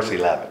according to verse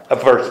 10?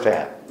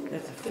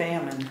 It's a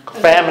famine.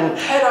 Famine.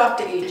 Head off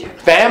to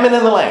Egypt. Famine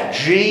in the land.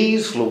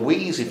 Jeez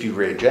Louise, if you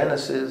read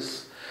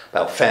Genesis,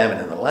 about famine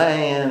in the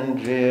land,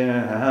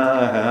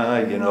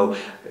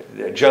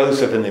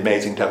 Joseph and the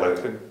amazing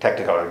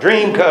Technicolor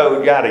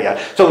Dreamcoat, yada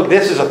yada. So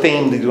this is a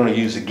theme that you're going to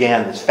use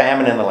again, this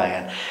famine in the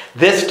land.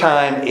 This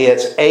time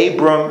it's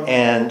Abram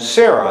and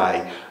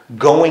Sarai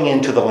going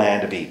into the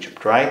land of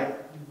Egypt, right?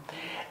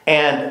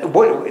 And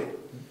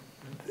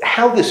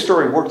how this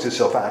story works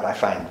itself out, I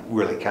find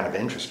really kind of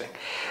interesting.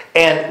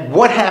 And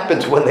what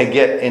happens when they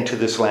get into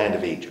this land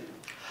of Egypt?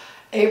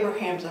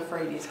 Abraham's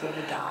afraid he's going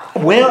to die.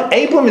 Well,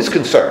 Abram is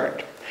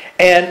concerned.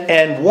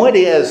 And what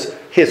is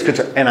his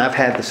concern? And I've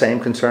had the same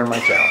concern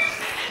myself.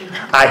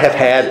 I have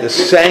had the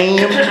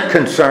same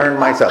concern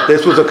myself.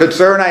 This was a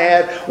concern I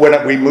had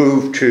when we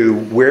moved to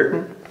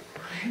Weirton.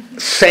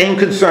 Same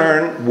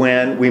concern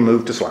when we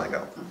moved to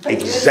Sligo.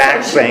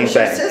 Exact same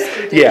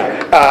thing.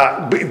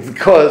 Yeah,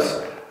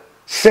 because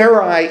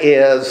Sarai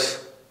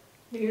is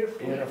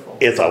beautiful.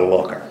 Is a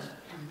looker.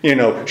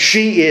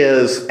 She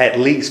is at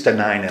least a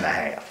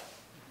 9.5.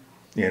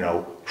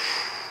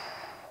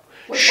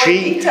 When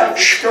he tells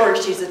the story,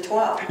 she's a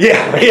 12.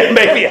 Yeah,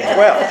 maybe a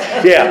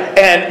 12. Yeah,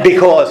 and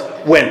because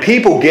when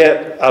people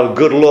get a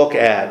good look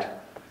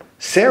at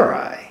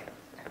Sarai.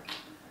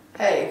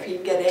 Hey, if you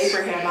get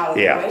Abraham out of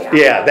the way.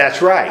 Yeah,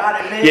 that's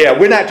right. Yeah,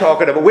 we're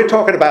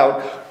talking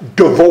about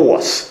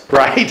divorce,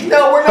 right?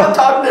 No, we're not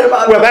talking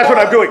about well, that's what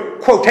I'm doing,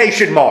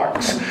 quotation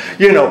marks.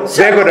 They're going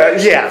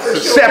to,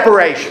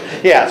 separation.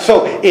 Yeah,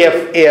 so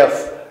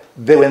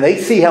when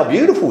they see how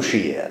beautiful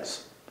she is,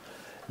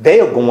 they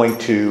are going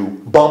to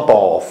bump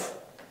off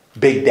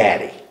Big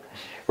Daddy,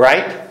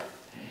 right?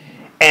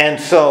 And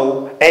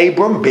so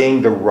Abram,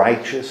 being the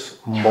righteous,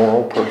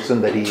 moral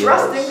person that he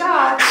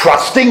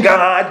trusting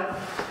God,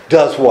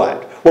 does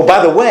what? Well, by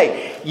the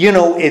way,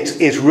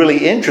 it's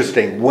really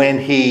interesting when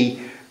they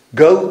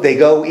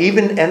go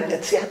even,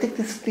 and see, I think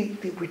this is the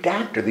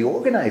redactor, the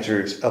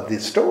organizers of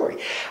this story.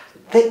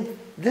 They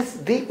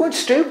weren't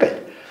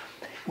stupid.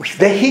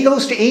 He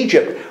goes to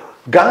Egypt.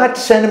 God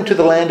sent him to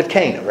the land of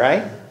Canaan,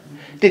 right?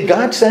 Did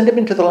God send him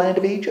into the land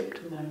of Egypt?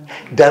 No.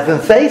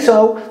 Doesn't say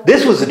so.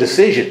 This was a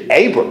decision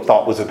Abram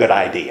thought was a good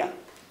idea.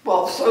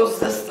 Well, so's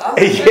this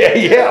other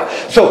thing. Yeah.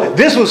 So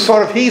this was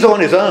sort of, he's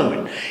on his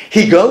own.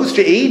 He goes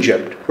to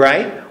Egypt,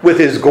 right, with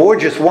his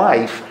gorgeous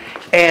wife,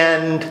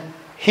 and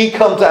he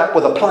comes up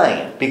with a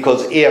plan.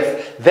 Because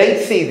if they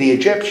see the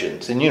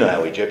Egyptians, and you know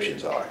how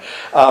Egyptians are,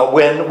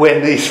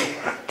 when these...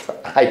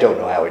 I don't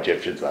know how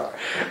Egyptians are.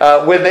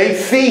 When they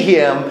see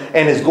him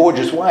and his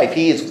gorgeous wife,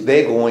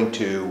 they're going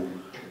to...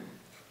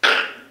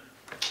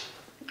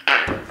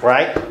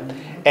 right?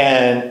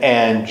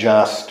 And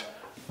just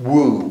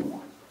woo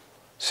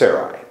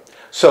Sarai.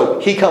 So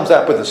he comes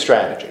up with a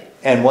strategy.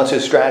 And what's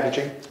his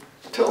strategy?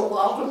 To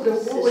allow him to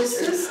woo his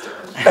sister.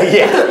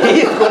 Yeah,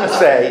 he's going to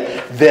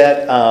say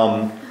that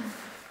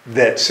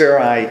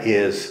Sarai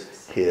is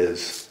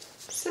his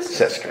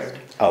sister.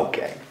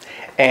 Okay.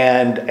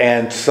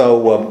 And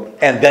so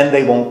then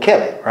they won't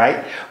kill him,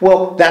 right?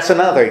 Well, that's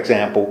another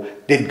example.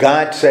 Did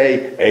God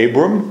say,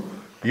 Abram,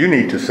 you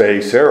need to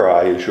say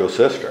Sarai is your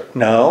sister?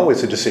 No,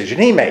 it's a decision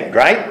he made,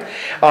 right?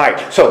 All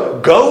right, so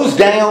goes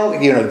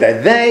down,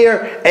 they're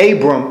there.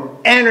 Abram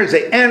enters,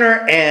 they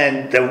enter,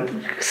 and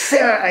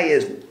Sarai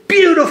is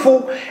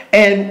beautiful.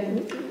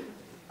 And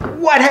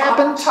what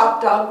happens?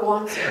 Top dog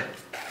wants her.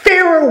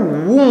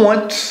 Pharaoh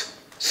wants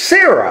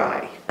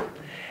Sarai.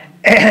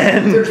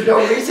 And there's no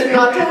reason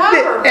not to have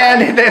her.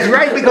 And that's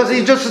right, because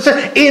he's just,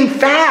 in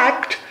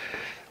fact,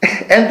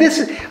 and this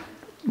is,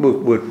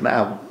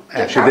 I'll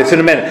answer this in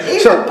a minute.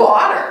 He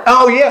bought her.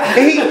 Oh yeah,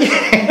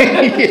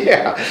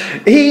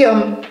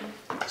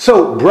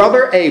 so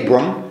brother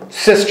Abram,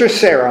 sister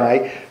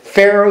Sarai,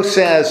 Pharaoh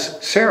says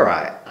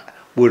Sarai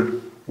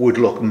would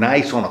look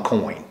nice on a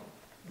coin.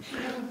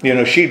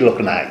 She'd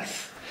look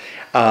nice.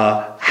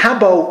 How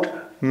about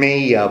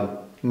me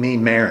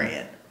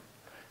marrying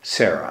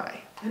Sarai?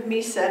 And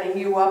me setting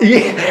you up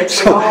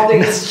with all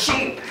these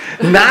sheep.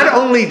 Not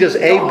only does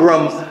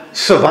Abram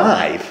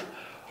survive,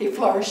 he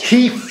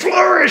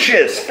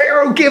flourishes.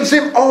 Pharaoh gives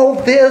him all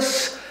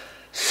this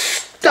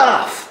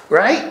stuff,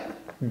 right?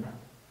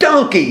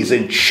 Donkeys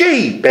and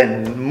sheep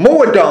and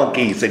more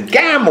donkeys and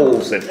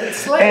camels and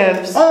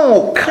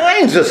all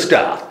kinds of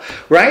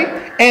stuff, right?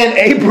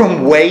 And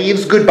Abram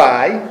waves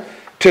goodbye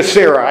to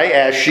Sarai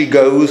as she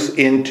goes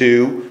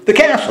into the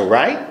castle,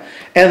 right?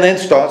 And then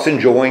starts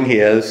enjoying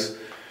his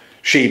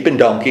sheep and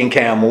donkey and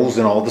camels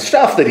and all the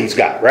stuff that he's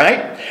got,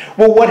 right?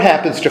 Well, what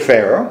happens to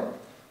Pharaoh?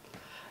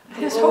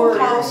 His whole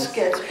house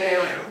gets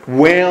barren.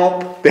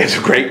 Well, there's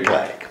a great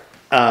plague.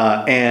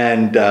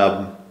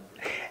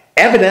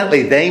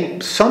 Evidently they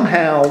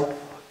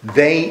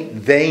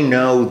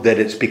know that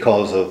it's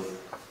because of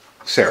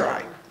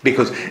Sarai.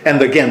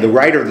 And again, the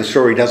writer of the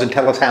story doesn't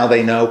tell us how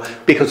they know,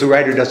 because the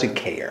writer doesn't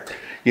care.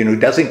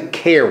 Doesn't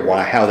care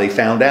how they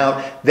found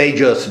out. They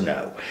just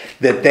know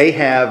that they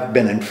have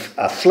been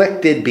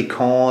afflicted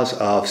because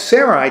of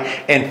Sarai.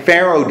 And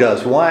Pharaoh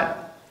does what?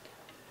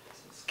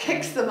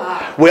 Kicks them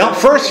out. Well,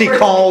 first he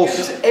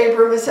calls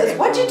Abram and says,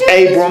 "What'd you do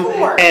Abram this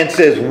for?" And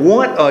says,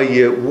 "What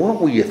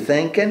were you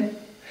thinking?"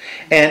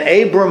 And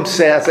Abram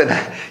says, and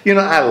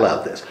I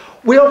love this.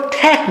 Well,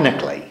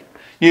 technically,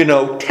 I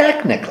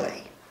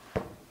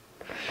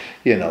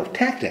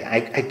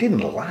didn't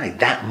lie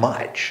that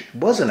much. It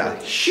wasn't a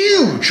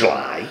huge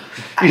lie.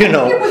 It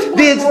was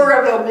more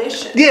of an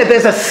omission. Yeah,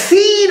 there's a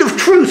seed of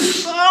truth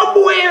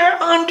somewhere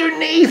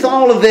underneath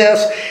all of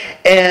this.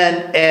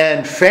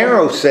 And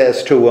Pharaoh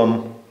says to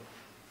him,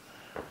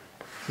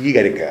 you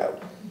got to go.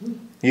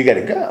 You got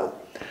to go.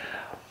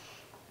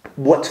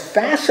 What's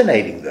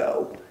fascinating,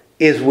 though,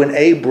 is when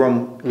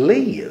Abram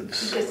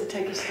leaves, He gets to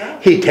take his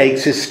stuff. he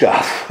takes his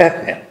stuff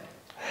with him.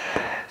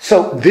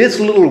 So this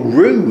little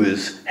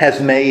ruse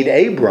has made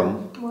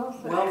Abram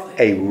Wealthy.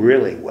 a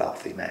really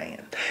wealthy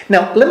man.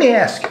 Now, let me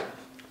ask you,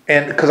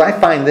 and because I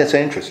find this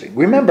interesting.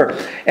 Remember,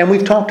 and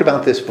we've talked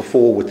about this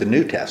before with the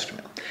New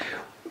Testament,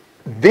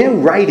 they're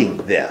writing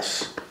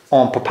this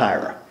on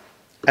papyrus.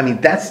 I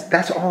mean,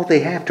 that's all they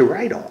have to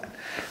write on.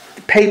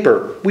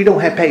 Paper, we don't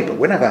have paper.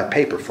 We're not going to have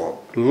paper for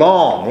a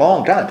long,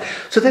 long time.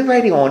 So they're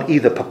writing on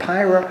either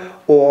papyrus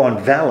or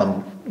on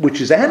vellum,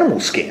 which is animal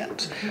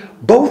skins,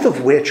 both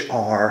of which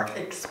are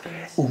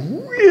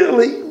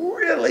really,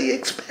 really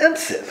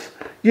expensive.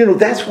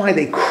 That's why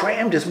they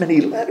crammed as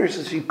many letters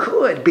as you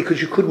could,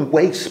 because you couldn't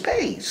waste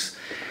space.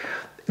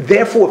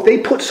 Therefore, if they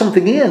put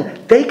something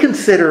in, they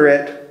consider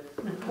it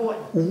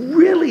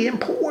really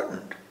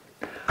important.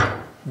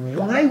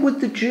 Why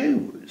would a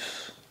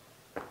Jewish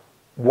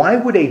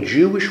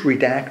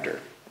redactor,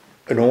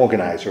 an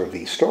organizer of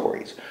these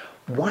stories,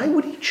 why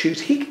would he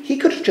choose? He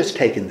could have just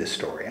taken this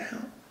story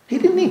out. He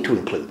didn't need to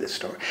include this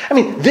story. I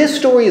mean, this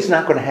story is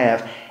not going to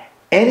have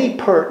any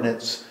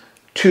pertinence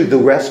to the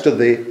rest of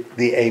the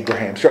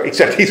Abraham story,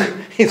 except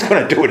he's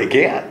going to do it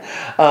again.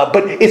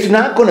 But it's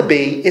not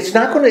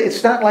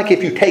like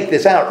if you take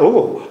this out,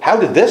 oh, how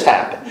did this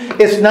happen?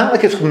 It's not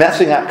like it's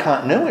messing up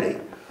continuity.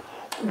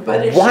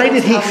 But why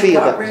did he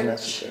feel that was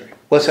necessary?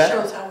 What's that?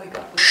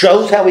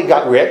 Shows how he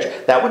got rich.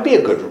 That would be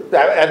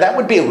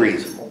a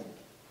reasonable.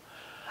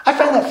 I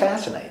find that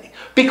fascinating,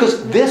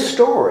 because this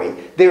story,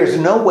 there is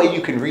no way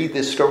you can read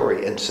this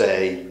story and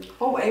say,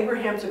 oh,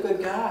 Abraham's a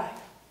good guy.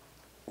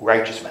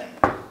 Righteous man.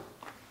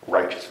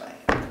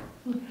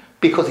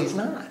 Because he's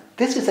not.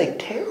 This is a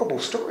terrible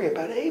story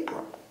about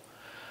Abram.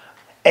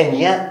 And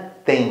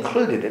yet they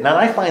included it. And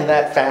I find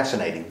that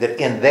fascinating,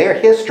 that in their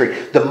history,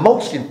 the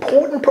most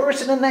important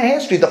person in their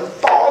history, the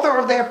father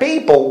of their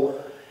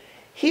people,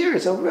 here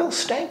is a real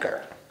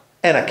stinker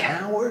and a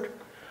coward.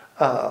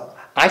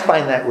 I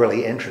find that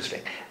really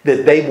interesting,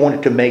 that they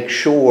wanted to make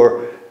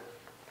sure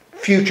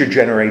future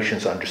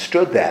generations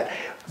understood that.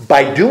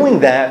 By doing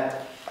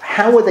that,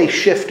 how are they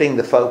shifting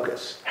the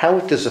focus? How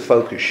does the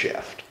focus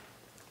shift?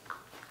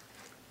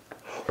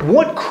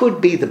 What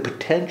could be the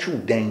potential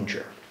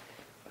danger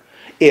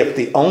if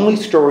the only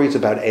stories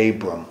about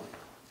Abraham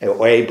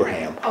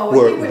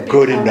were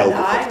good and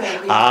noble?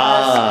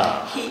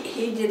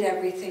 He did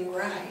everything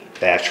right.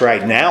 That's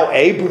right. Now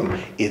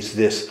Abram is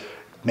this,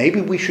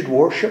 maybe we should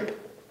worship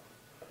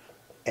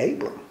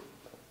Abram.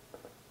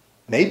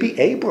 Maybe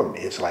Abram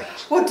is like...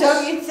 Well,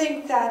 don't you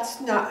think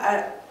that's not...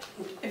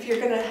 if you're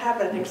going to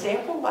have an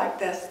example like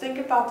this, think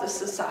about the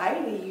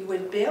society you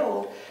would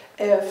build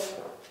if...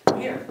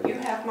 Here, you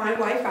have my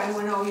wife, I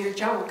want all your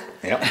junk.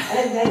 Yep.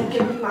 And then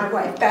give me my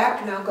wife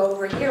back, and I'll go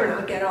over here and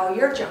I'll get all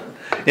your junk.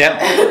 Yeah.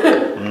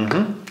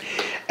 Mm-hmm.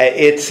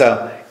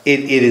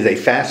 It is a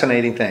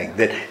fascinating thing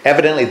that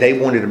evidently they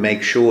wanted to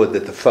make sure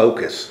that the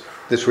focus,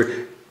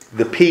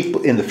 the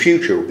people in the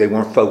future, they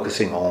weren't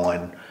focusing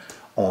on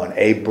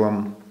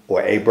Abram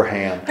or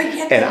Abraham.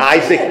 And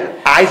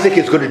Isaac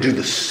is going to do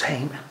the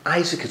same.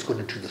 Isaac is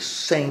going to do the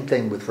same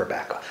thing with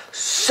Rebekah.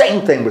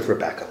 Same thing with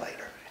Rebekah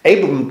later.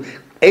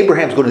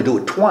 Abraham's going to do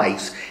it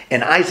twice,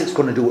 and Isaac's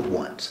going to do it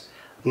once.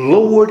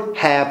 Lord,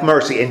 have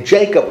mercy. And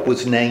Jacob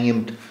was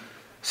named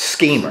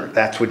schemer.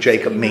 That's what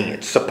Jacob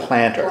means,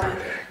 supplanter.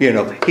 He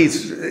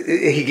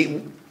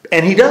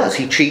does.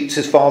 He cheats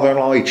his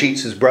father-in-law. He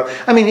cheats his brother.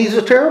 I mean, he's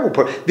a terrible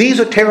person.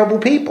 These are terrible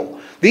people.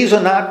 These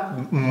are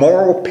not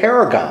moral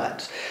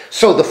paragons.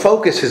 So the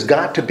focus has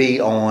got to be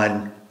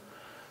on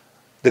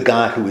the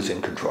God who is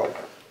in control.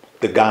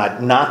 The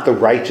God, not the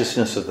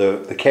righteousness of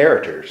the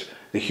characters,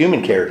 the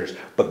human characters,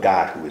 but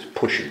God who is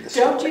pushing the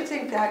story. Don't you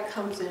think that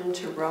comes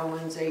into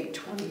Romans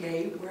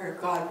 8:28, where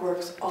God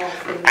works all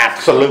things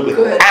Absolutely.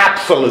 good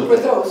Absolutely.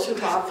 for those who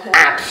love Him?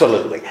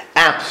 Absolutely.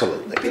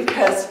 Absolutely.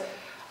 Because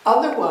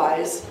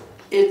otherwise,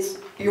 it's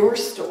your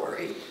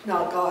story,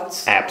 not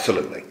God's.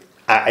 Absolutely.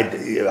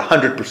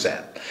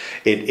 100%.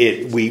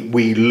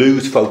 We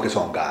lose focus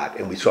on God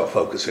and we start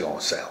focusing on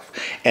self.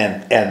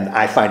 And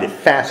I find it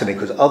fascinating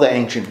because other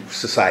ancient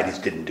societies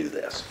didn't do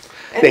this.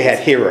 They had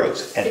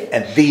heroes,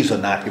 and these are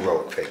not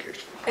heroic figures.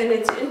 And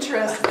it's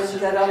interesting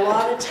that a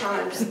lot of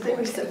times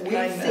things that we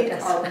think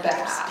are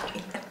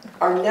bad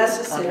are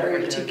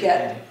necessary to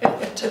get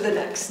to the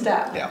next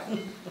step. Yeah.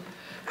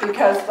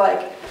 Because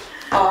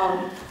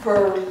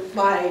for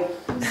my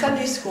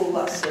Sunday school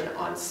lesson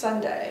on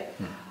Sunday,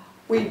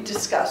 we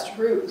discussed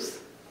Ruth.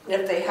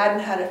 And if they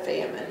hadn't had a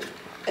famine,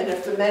 and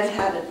if the men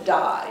hadn't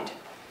died,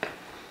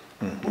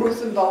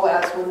 Ruth and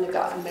Boaz wouldn't have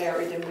gotten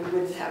married and we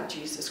wouldn't have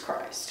Jesus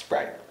Christ.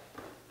 Right.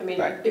 I mean,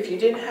 Right. if you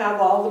didn't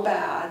have all the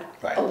bad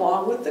Right.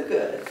 along with the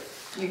good,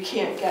 you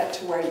can't get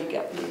to where you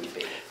need to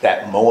be.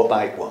 That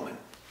Moabite woman.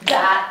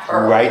 That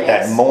her, Right,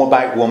 yes. that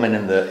Moabite woman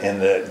in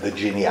the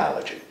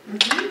genealogy.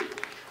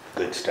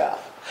 Good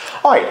stuff.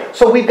 All right,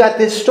 so we've got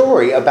this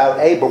story about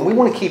Abram. We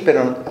want to keep it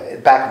on the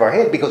back of our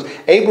head because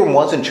Abram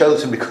wasn't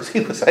chosen because he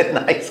was a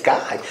nice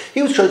guy.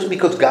 He was chosen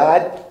because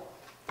God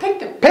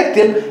picked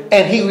him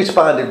and he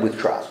responded with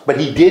trust. But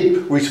he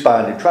did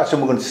respond in trust,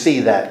 and we're going to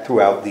see that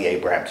throughout the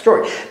Abraham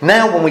story.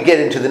 Now when we get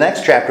into the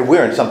next chapter,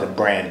 we're in something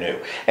brand new.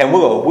 And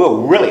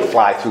we'll really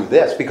fly through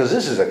this because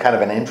this is a kind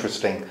of an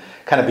interesting,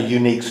 kind of a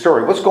unique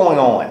story. What's going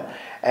on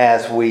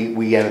as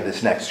we enter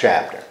this next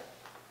chapter?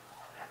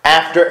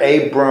 After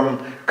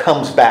Abram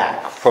comes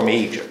back from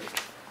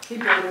Egypt. He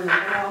built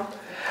another altar.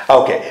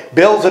 Okay,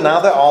 builds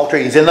another altar.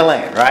 He's in the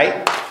land,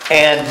 right?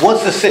 And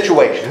what's the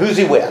situation? Who's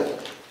he with?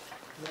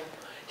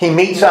 He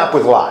meets up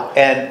with Lot.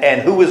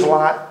 And who is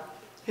Lot?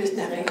 His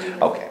nephew.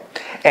 Okay.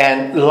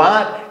 And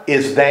Lot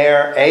is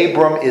there.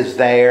 Abram is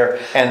there.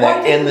 And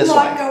they're in this Why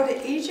land. didn't Lot go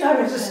to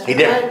Egypt? He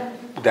didn't.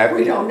 That,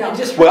 We don't know.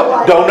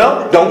 well, don't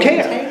know, don't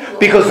care.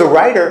 Because the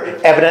writer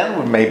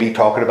evidently may be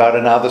talking about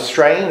another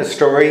strain, a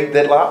story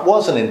that Lot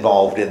wasn't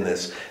involved in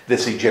this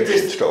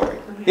Egyptian story.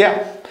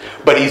 Yeah.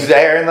 But he's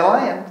there in the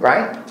land,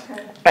 right?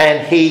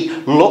 And he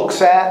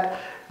looks at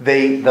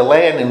the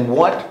land, and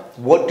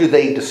what do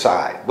they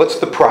decide? What's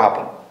the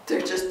problem?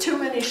 There's just too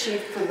many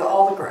sheep for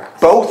all the grass.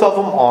 Both of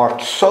them are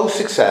so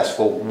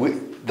successful,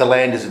 the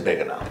land isn't big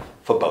enough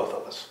for both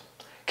of us.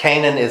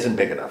 Canaan isn't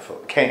big enough.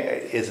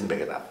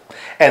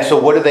 And so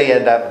what do they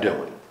end up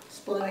doing?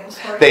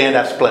 They end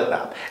up splitting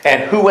up.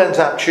 And who ends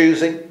up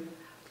choosing?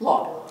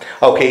 Lot.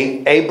 Okay,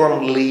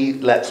 Abram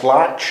lets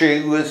Lot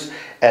choose,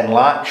 and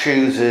Lot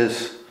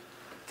chooses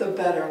The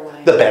better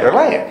land. the better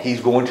land. He's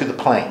going to the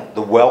plain,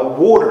 the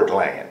well-watered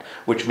land,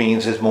 which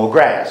means there's more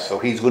grass. So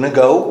he's going to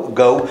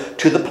go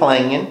to the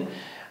plain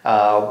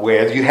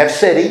where you have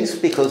cities,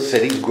 because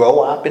cities grow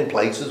up in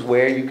places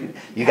where you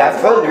got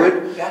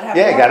food. You gotta have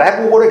You water. gotta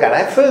have water, gotta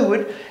have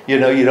food. You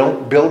know, you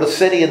don't build a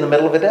city in the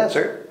middle of a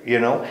desert, you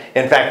know.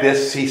 In fact,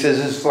 this, he says,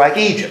 is like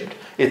Egypt.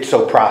 It's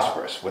so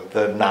prosperous with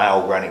the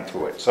Nile running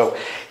through it. So,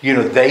 you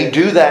know, they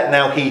do that.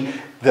 Now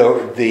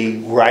the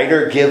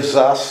writer gives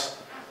us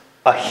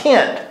a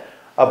hint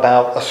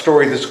about a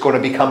story that's going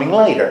to be coming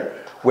later,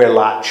 where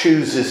Lot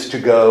chooses to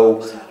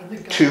go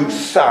to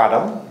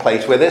Sodom,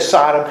 place where there's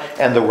Sodom,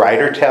 and the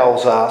writer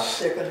tells us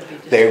They're going to be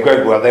they're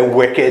good. Well, they're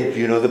wicked.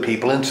 You know, the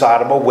people in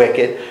Sodom are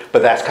wicked,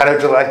 but that's kind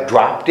of like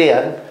dropped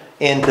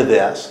into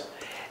this.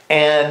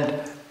 And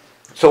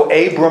so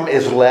Abram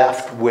is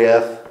left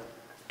with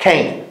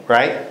Canaan,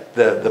 right?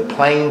 The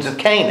plains of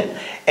Canaan.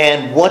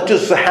 And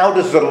how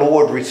does the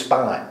Lord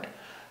respond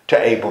to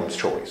Abram's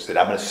choice? That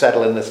I'm going to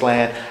settle in this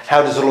land.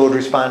 How does the Lord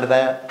respond to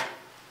that?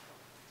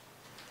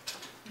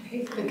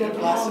 He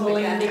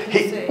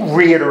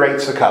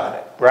reiterates the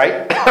covenant,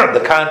 right?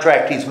 The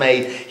contract he's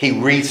made, he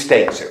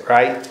restates it,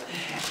 right?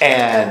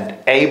 And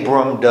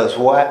Abram does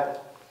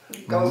what?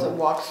 Goes and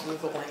walks through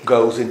the land.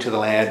 Goes into the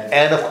land,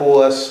 and of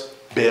course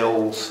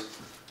builds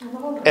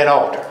an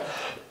altar.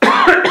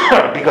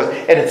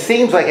 And it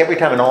seems like every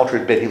time an altar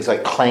is built, he was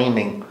like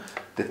claiming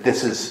that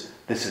this is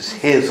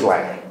his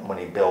land when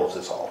he builds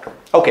this altar.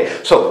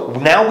 Okay, so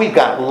now we've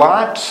got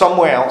Lot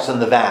somewhere else in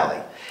the valley,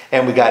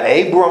 and we got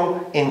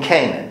Abram in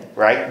Canaan,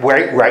 right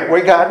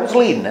where God was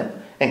leading him,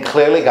 and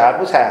clearly God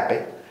was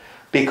happy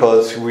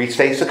because he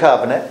restates the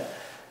covenant.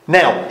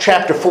 Now,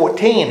 chapter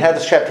 14. How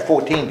does chapter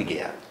 14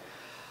 begin?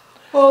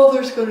 Oh,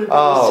 there's going to be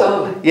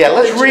some. Yeah,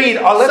 let's read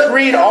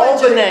all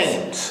the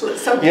names.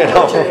 Some You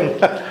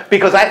know,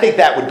 because I think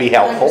that would be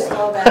helpful.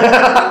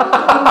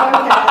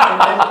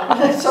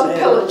 Some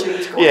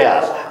pillaging's going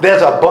Yes, on.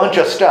 there's a bunch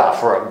of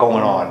stuff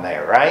going on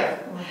there, right?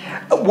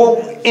 Well,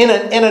 in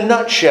a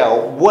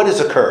nutshell, what is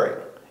occurring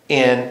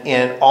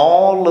in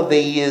all of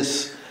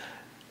these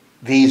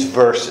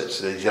verses,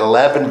 these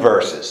 11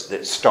 verses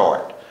that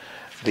start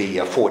the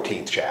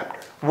 14th chapter?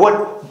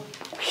 What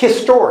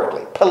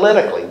historically,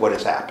 politically, what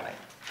is happening?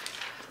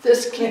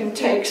 This king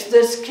takes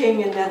this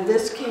king, and then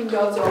this king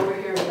goes over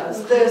here and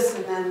does this,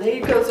 and then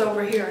he goes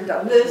over here and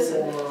does this,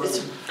 and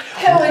it's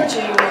pillaging.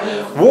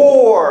 And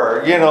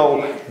War, you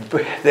know,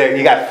 there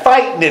you got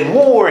fighting and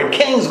war and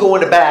kings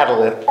going to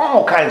battle and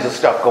all kinds of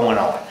stuff going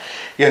on,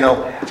 you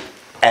know.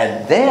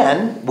 And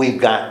then we've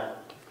got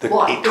the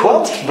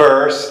 12th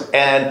verse,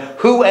 and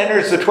who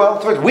enters the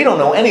 12th verse? We don't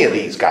know any of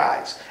these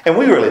guys, and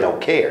we really don't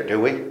care, do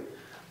we?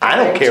 I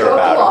don't care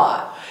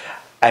about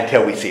them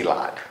until we see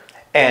Lot.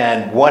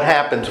 And what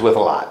happens with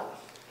Lot?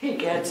 he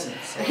gets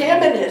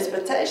him and his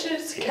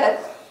possessions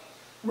get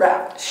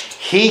ravaged.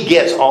 He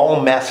gets all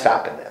messed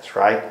up in this,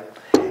 right?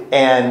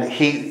 And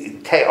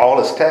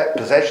all his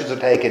possessions are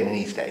taken, and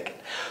he's taken.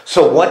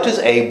 So what does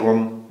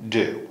Abram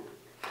do?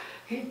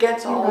 He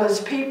gets all his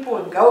people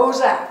and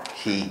goes after.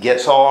 He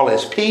gets all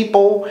his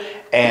people,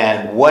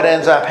 and what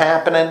ends up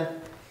happening?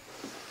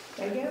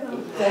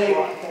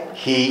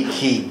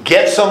 He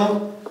gets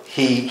them.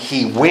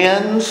 he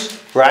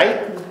wins,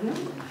 right?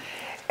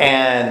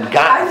 And I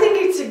God, think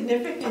it's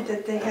significant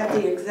that they have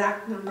the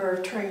exact number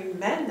of trained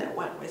men that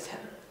went with him.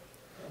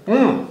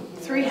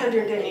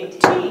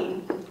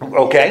 318.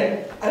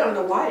 okay, I don't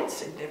know why it's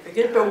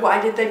significant, but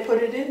why did they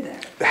put it in there?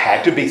 it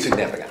had to be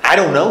significant. I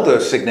don't know the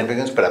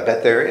significance, but I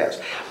bet there is.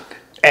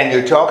 And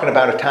you're talking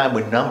about a time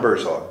when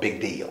numbers are a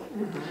big deal.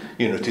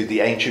 You know, to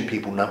the ancient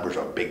people, numbers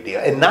are a big deal.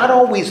 And not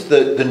always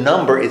the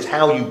number is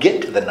how you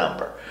get to the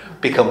number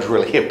becomes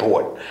really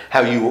important,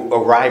 how you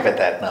arrive at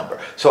that number.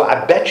 So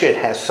I bet you it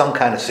has some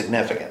kind of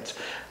significance,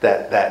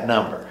 that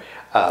number.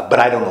 But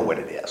I don't know what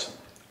it is.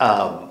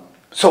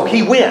 So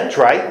he wins,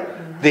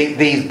 right?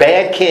 These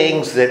bad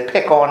kings that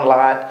pick on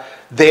Lot,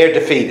 they're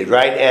defeated,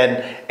 right?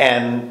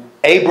 And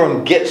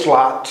Abram gets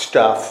Lot's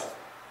stuff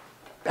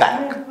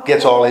back,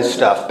 gets all his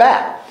stuff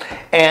back.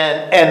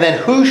 And then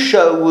who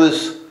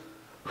shows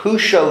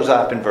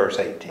up in verse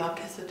 18?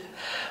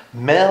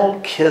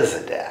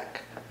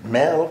 Melchizedek.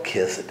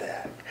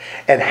 Melchizedek.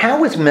 And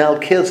how is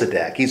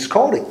Melchizedek? He's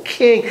called a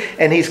king,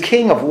 and he's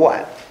king of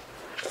what?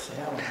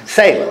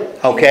 Salem.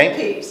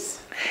 Okay.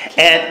 Peace.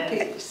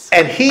 Peace.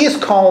 And he is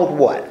called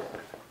what?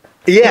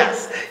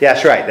 Yes,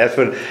 that's right. That's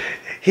what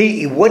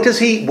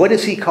what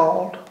is he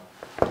called?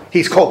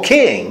 He's called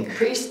king,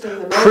 Priest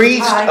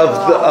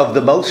of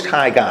the Most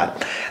High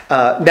God.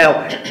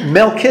 Now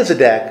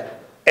Melchizedek,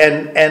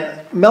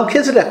 and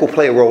Melchizedek will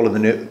play a role in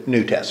the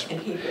New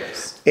Testament.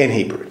 In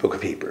Hebrews, Book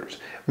of Hebrews.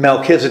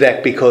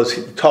 Melchizedek, because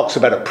he talks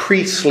about a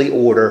priestly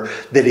order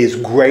that is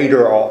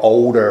greater or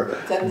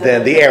older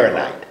than the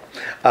Aaronite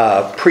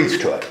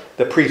priesthood,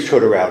 the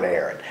priesthood around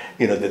Aaron.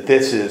 You know, that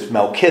this is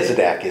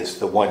Melchizedek is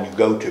the one you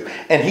go to.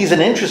 And he's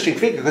an interesting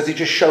figure because he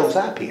just shows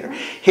up here.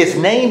 His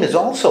name is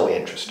also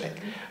interesting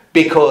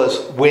because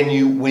when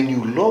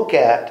you look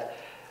at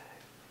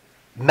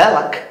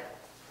Melech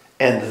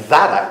and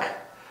Zadok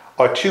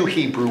are two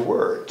Hebrew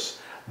words.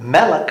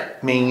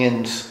 Melech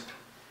means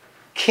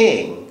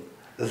king.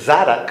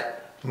 Zadok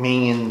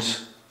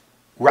means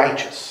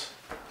righteous.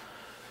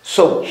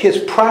 So his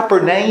proper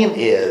name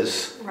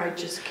is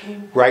Righteous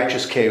King.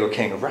 Righteous King or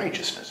King of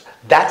Righteousness.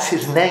 That's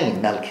his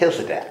name,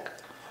 Melchizedek.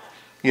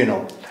 You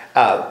know,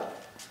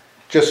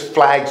 just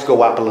flags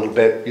go up a little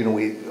bit. You know,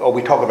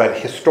 we talk about a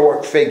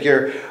historic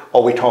figure,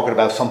 or we talking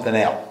about something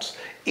else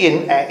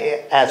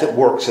as it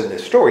works in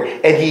this story.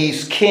 And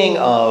he's king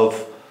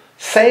of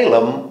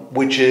Salem,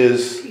 which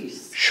is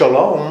Peace.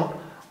 Shalom.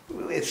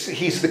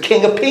 He's the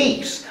king of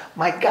peace.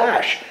 My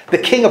gosh, the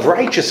king of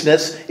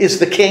righteousness is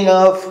the king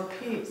of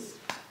peace.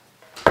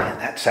 Man,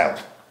 that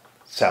sounds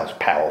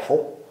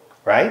powerful,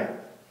 right?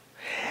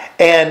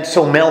 And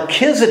so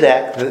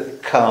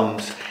Melchizedek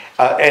comes,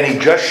 and he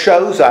just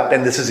shows up,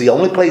 and this is the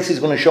only place he's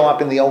going to show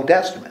up in the Old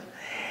Testament.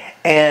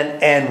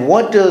 And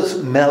what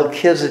does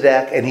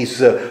Melchizedek? And he's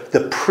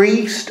the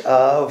priest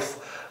of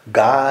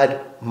God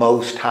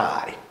Most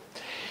High.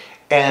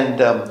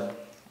 And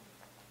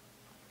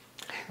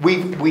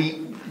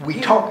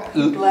we talked.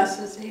 He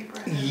blesses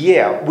Abraham.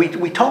 Yeah,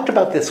 we talked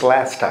about this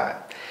last time.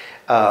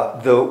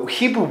 The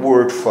Hebrew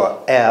word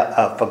for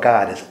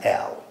God is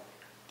El.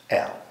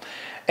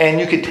 And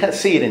you can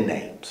see it in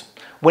names.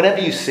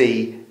 Whenever you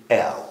see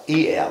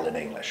E-L in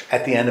English,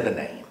 at the end of a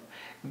name,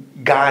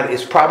 God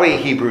is probably a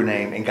Hebrew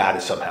name and God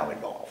is somehow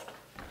involved.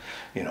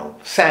 You know,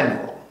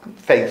 Samuel,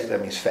 face, that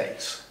means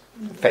face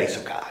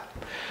of God.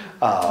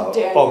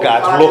 Or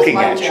God's looking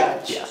at you.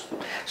 Yes.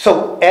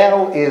 So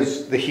El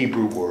is the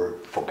Hebrew word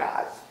for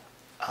God.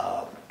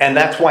 And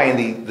that's why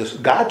in the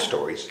God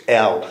stories,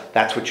 El,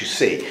 that's what you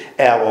see.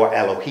 El or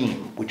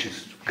Elohim, which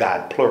is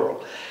God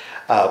plural.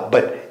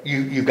 But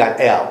you've got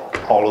El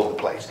all over the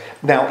place.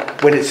 Now,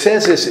 when it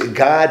says this,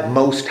 God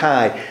Most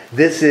High,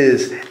 this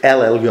is El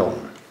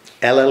Elyon.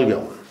 El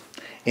Elyon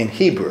in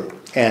Hebrew.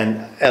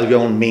 And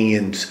Elyon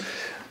means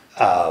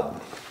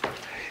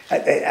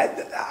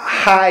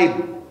high,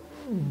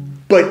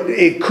 but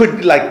it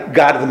could like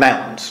God of the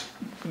mountains.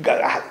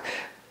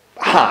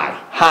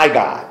 High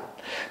God.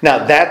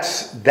 Now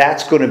that's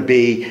going to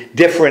be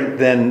different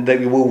than that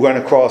we'll run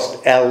across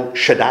El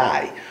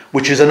Shaddai,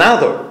 which is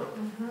another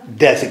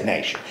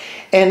designation.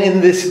 And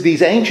in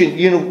these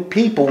ancient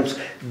peoples,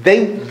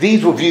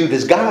 these were viewed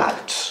as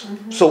gods.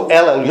 So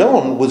El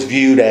Elyon was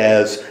viewed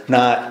as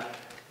not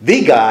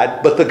the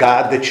God, but the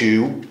God that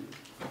you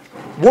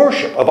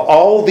worship. Of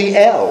all the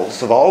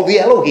Els, of all the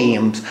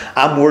Elohims,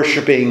 I'm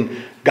worshiping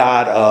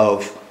God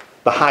of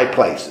the high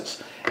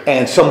places.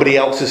 And somebody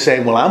else is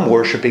saying, well, I'm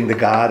worshiping the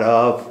God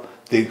of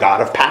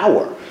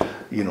power.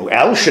 You know,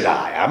 El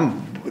Shaddai,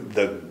 I'm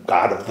the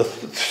God of the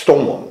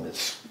storm.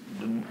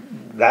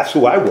 That's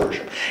who I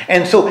worship.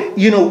 And so,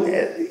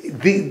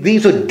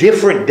 these are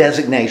different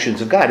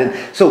designations of God.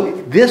 And so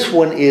this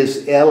one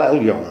is El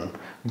Elyon,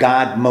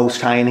 God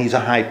Most High, and he's a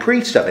high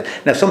priest of it.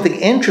 Now, something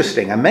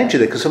interesting, I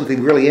mentioned it because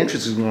something really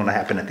interesting is going to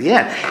happen at the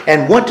end.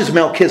 And what does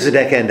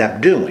Melchizedek end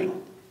up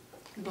doing?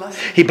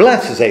 He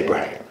blesses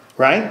Abraham,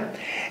 right?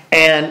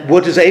 And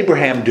what does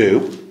Abraham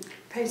do?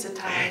 Pays a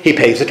tithe. He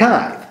pays a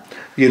tithe,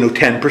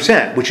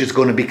 10%, which is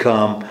going to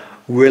become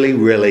really,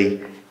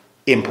 really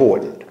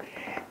important.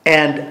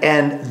 And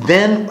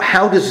then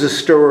how does the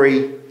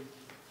story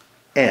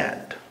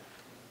end?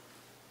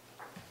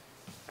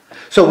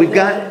 So we've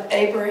got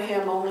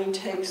Abraham only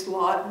takes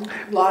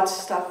Lot's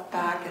stuff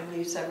back and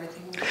leaves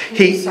everything.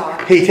 he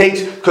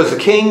takes, because the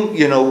king,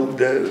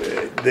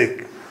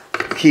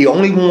 he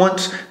only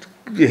wants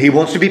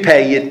to be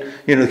paid.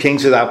 The king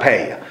says, "I'll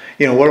pay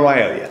you. What do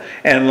I owe you?"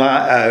 And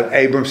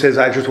Abram says,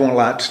 "I just want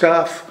Lot's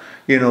stuff.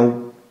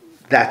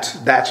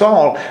 That's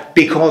all,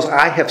 because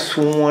I have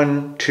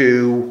sworn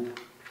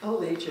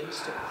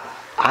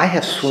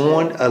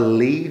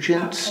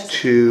allegiance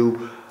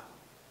to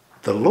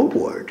the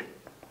Lord,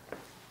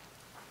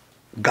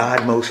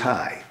 God Most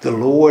High, the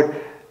Lord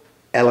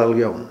El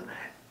Elyon."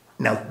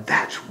 Now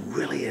that's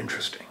really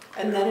interesting.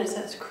 And then it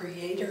says,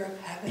 "Creator of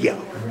heaven Yeah.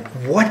 and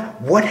earth."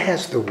 What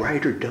has the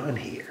writer done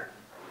here?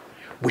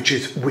 Which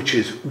is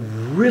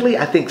really,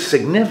 I think,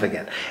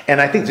 significant. And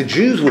I think the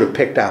Jews would have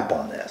picked up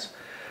on this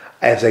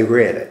as they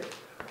read it.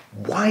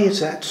 Why is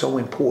that so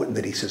important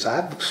that he says,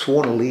 "I've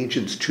sworn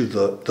allegiance to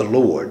the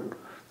Lord,"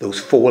 those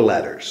 4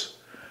 letters,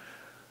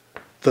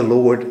 the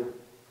Lord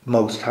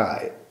Most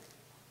High,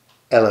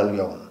 El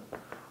Elyon.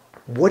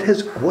 What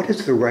has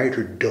the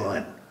writer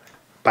done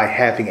by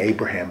having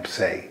Abram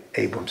say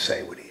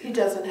what he is? He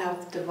doesn't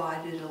have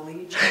divided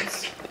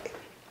allegiance.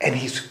 And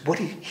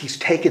he's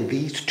taken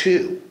these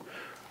two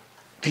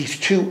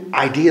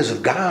ideas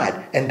of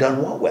God and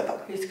done what with them?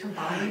 He's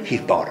combined.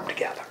 He's brought them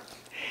together.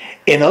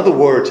 In other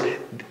words,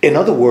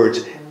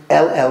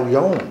 El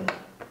Elyon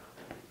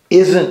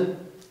isn't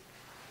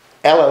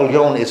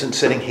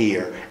sitting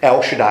here.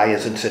 El Shaddai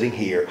isn't sitting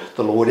here.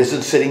 The Lord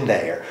isn't sitting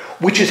there.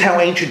 Which is how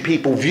ancient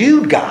people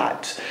viewed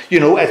gods,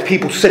 as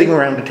people sitting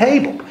around a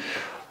table.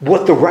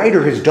 What the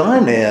writer has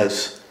done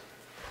is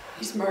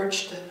he's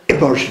merged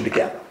them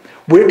together.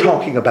 We're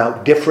talking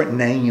about different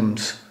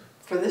names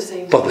for the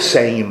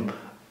same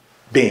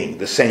being,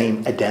 the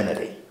same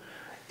identity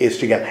is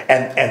together.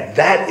 And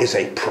that is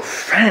a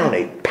profound,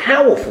 a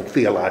powerful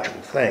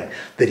theological thing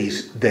that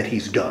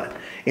he's done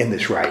in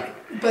this writing.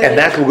 And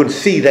that's what we're going to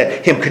see,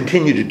 that him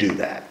continue to do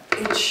that.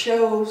 It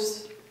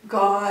shows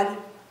God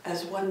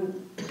as one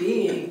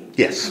being.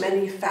 Yes.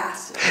 Many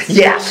facets.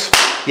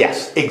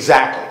 Yes,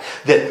 exactly.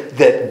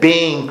 That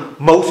being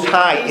Most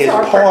High is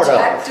part of. He's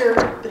our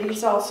protector, but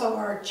he's also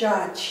our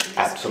judge.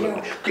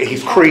 Absolutely.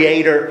 He's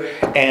creator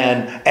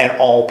and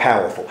all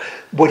powerful.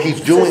 What he's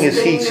doing is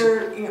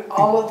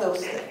all of those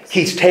things.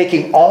 He's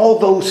taking all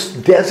those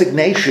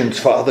designations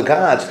for other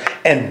gods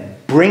and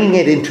bringing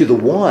it into the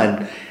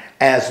one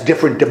as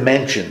different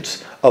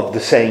dimensions of the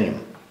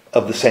same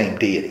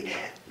deity.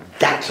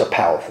 That's a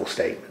powerful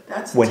statement.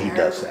 When he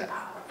does that.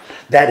 Powerful.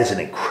 That is an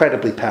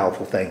incredibly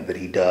powerful thing that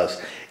he does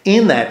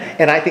in that.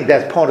 And I think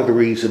that's part of the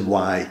reason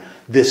why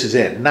this is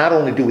in. Not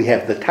only do we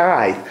have the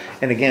tithe,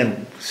 and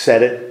again,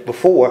 said it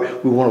before,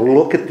 we want to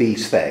look at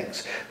these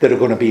things that are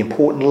going to be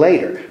important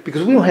later,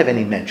 because we don't have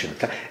any mention of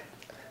tithe.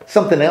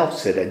 Something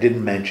else that I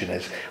didn't mention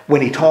is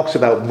when he talks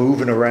about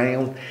moving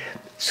around,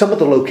 some of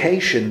the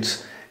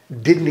locations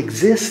didn't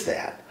exist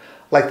then.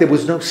 Like there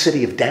was no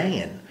city of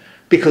Dan,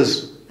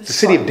 because the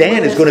city of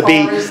Dan is going to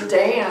be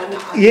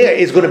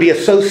is going to be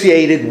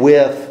associated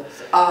with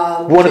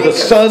one of the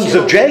sons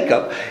of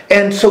Jacob,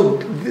 and so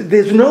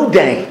there's no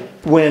Dan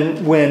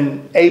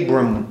when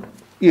Abram,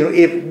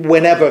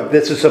 whenever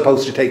this is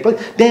supposed to take place.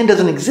 Dan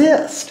doesn't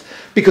exist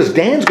because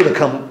Dan's going to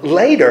come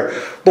later.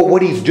 But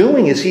what he's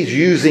doing is he's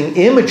using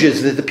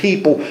images that the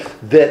people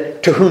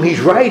to whom he's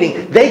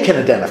writing, they can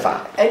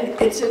identify. And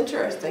it's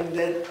interesting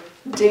that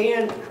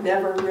Dan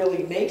never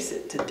really makes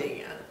it to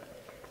Dan.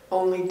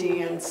 Only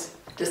Dan's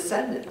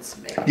descendants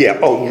make it. Yeah.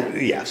 Oh,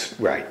 yes.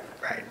 Right.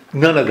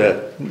 None of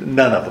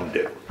them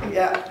do.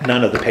 Yeah.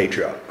 None of the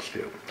patriarchs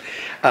do.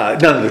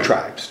 None of the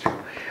tribes do.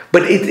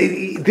 But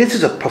this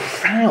is a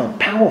profound,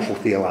 powerful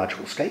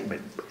theological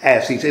statement,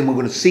 and we're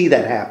going to see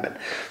that happen.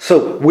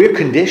 So we're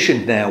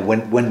conditioned now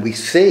when we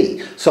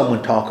see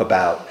someone talk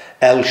about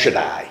El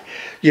Shaddai,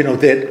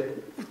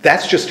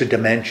 that's just a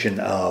dimension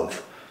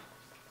of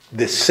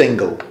this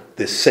single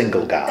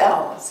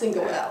God.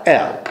 Single L.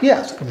 L,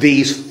 yes.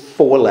 These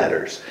 4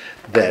 letters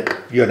that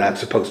you're not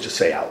supposed to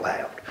say out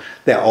loud.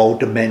 They're all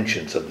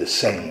dimensions of the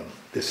same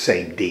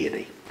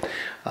deity.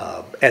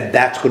 And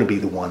that's going to be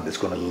the one that's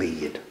going to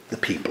lead the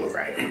people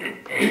around.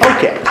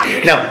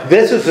 Okay, now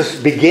this is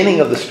the beginning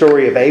of the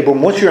story of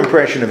Abram. What's your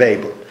impression of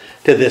Abram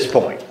to this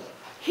point?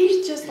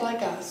 He's just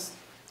like us.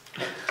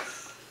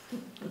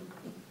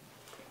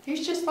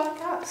 He's just like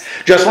us.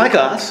 Just like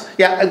us,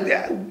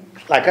 yeah.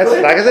 Like I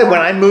said,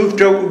 when I moved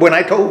to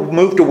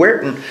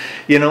Weirton,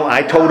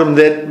 I told him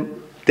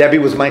that Debbie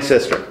was my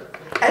sister.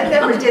 I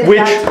never did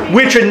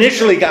Which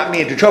initially got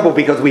me into trouble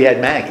because we had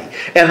Maggie,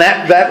 and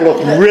that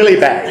looked really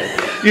bad.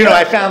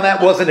 I found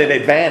that wasn't an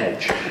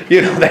advantage.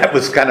 That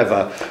was kind of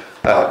a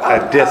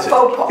faux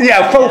pas.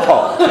 Yeah, a faux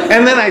pas.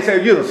 And then I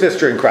said,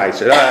 sister in Christ,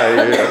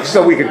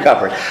 so we could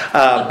cover it.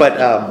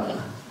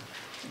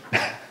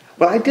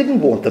 But I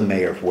didn't want the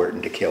mayor of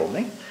Weirton to kill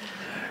me.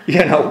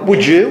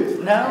 Would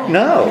you?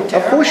 No.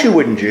 Of course you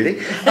wouldn't,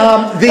 Judy.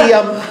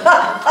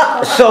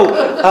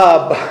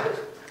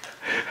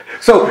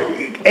 So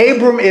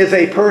Abram is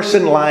a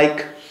person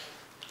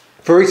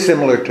very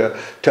similar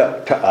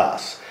to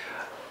us.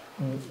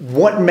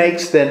 What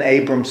makes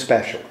then Abram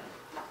special?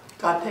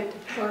 God picked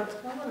him.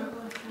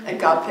 And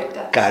God picked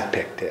us. God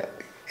picked him.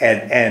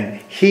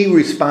 And he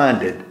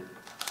responded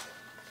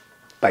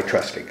by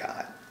trusting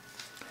God.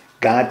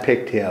 God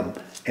picked him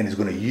and is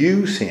going to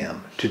use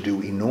him to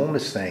do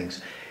enormous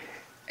things,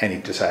 and he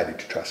decided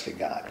to trust in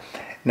God.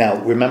 Now,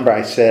 remember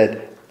I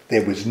said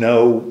there was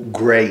no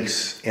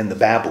grace in the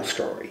Babel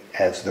story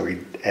as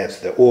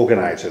the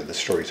organizer of the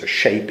stories are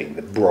shaping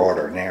the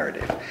broader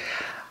narrative.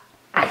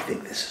 I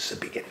think this is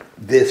the beginning.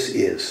 This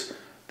is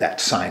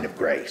that sign of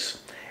grace.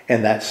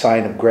 And that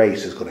sign of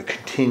grace is going to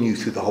continue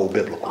through the whole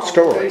biblical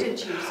story.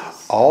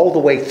 All the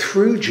way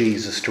through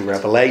Jesus to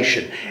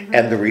Revelation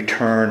and the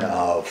return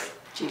of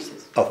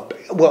Jesus. A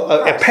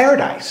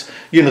paradise.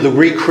 The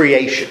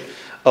recreation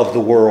of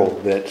the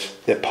world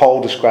that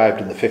Paul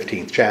described in the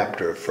 15th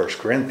chapter of 1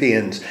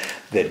 Corinthians,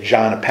 that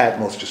John of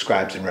Patmos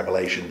describes in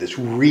Revelation, this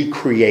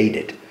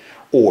recreated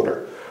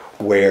order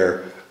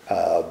where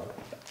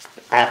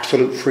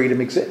absolute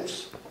freedom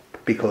exists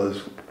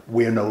because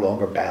we're no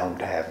longer bound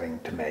to having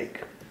to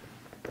make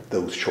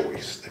the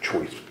choice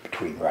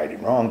between right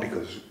and wrong,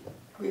 because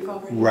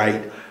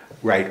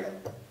right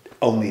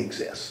only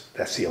exists.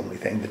 That's the only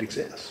thing that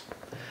exists.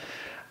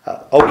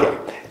 Okay,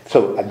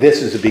 so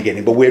this is the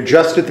beginning, but we're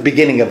just at the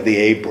beginning of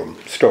the Abram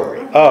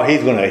story. Oh,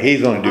 he's gonna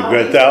do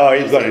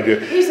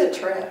good. He's a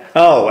trip.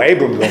 Oh,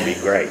 Abram's gonna be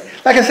great.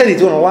 Like I said,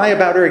 he's gonna lie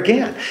about her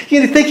again.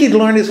 You'd think he'd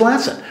learn his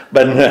lesson,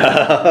 but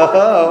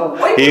no,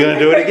 he's gonna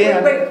do it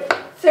again. Wait.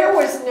 There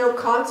was no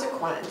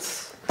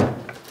consequence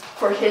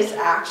for his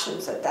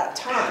actions at that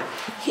time.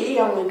 He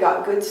only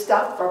got good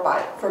stuff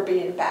for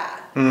being bad.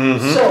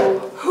 Mm-hmm. So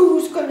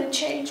who's going to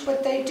change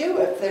what they do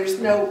if there's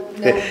no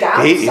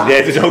downside?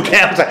 There's no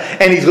downside,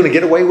 and he's going to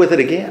get away with it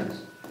again.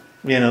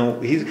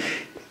 He's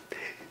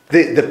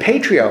the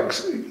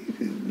patriarchs.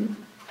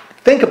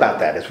 Think about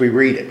that as we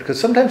read it, because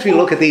sometimes we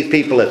look at these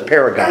people as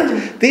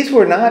paragons. These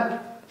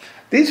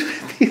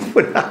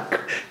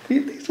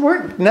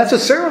weren't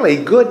necessarily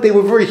good. They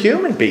were very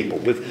human people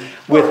with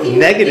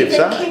negative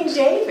sides. King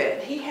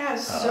David, he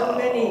has so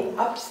many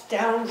ups,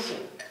 downs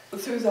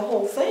through the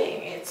whole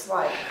thing. It's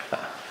like,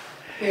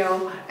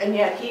 and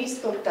yet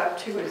he's looked up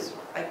to as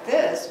like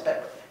this,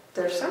 but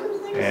there's some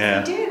things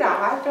he did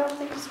I don't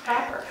think is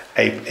proper.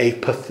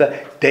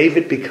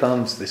 David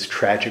becomes this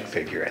tragic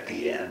figure at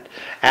the end.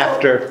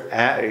 After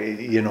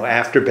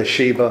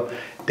Bathsheba,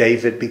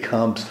 David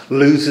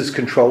loses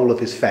control of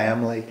his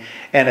family.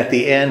 And at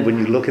the end, when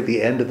you look at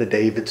the end of the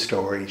David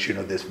stories,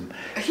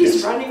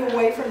 he's running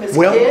away from his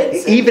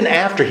kids. Even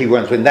after he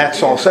runs, when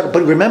that's all settled.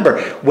 But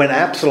remember, when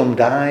Absalom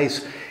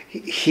dies,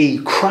 he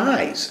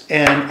cries.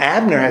 And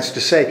Abner has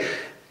to say,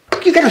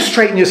 you got to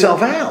straighten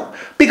yourself out.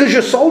 Because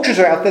your soldiers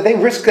are out there, they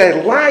risk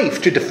their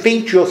life to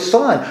defeat your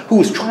son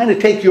who is trying to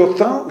take your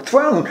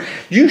throne.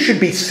 You should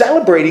be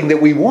celebrating that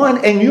we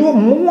won, and you're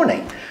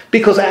mourning.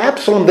 Because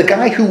Absalom, the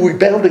guy who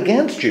rebelled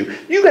against you,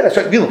 you got to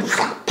start,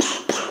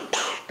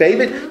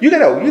 David, you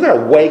got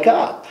to wake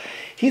up.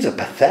 He's a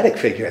pathetic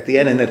figure at the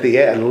end, and at the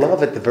end, I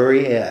love at the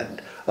very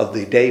end of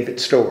the David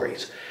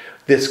stories,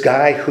 this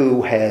guy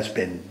who has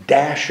been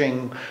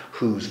dashing,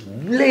 who's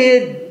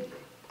led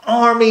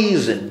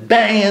armies and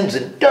bands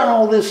and done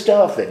all this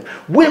stuff, and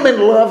women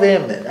love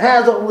him and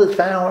has all this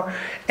power,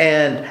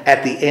 and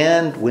at the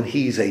end, when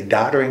he's a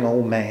doddering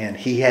old man,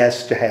 he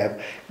has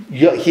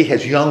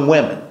young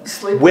women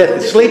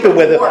sleeping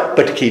with him,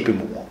 but to keep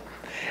him warm,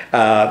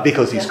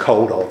 because he's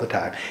cold all the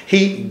time.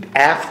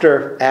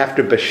 After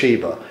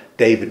Bathsheba,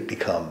 David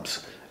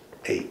becomes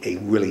a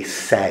really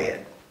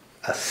sad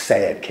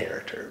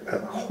character.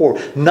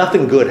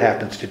 Nothing good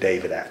happens to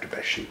David after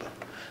Bathsheba.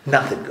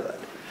 Nothing good.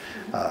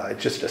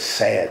 It's just a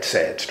sad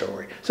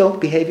story. So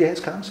behavior has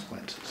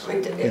consequences.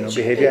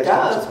 Behavior has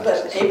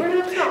consequences.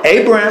 But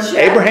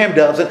Abraham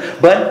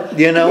doesn't. But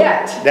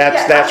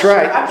that's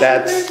right.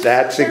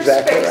 That's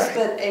exactly right.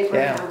 That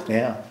Abraham,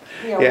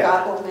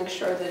 God will make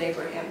sure that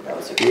Abraham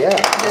goes.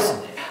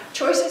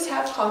 Choices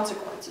have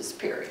consequences.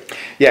 Period.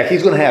 Yeah,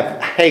 he's going to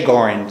have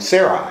Hagar and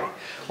Sarai,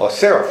 or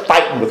Sarah,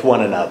 fighting with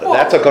one another. Well,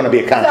 that's going to be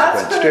a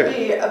consequence too. That's going to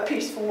be a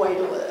peaceful way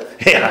to live.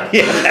 Yeah,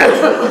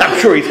 I'm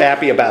sure he's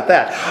happy about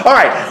that. All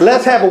right,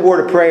 let's have a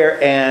word of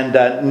prayer, and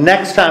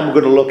next time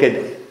we're going to look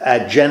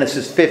at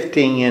Genesis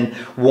 15,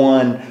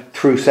 1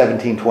 through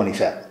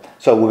 17:27.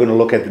 So we're going to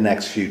look at the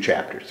next three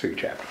chapters,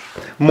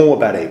 more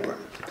about Abram.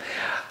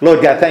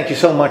 Lord God, thank you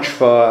so much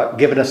for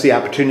giving us the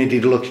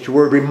opportunity to look at your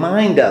word.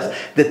 Remind us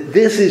that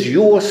this is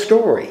your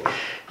story.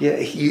 You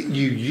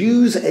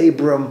use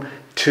Abram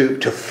to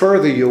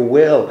further your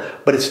will,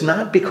 but it's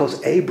not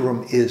because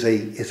Abram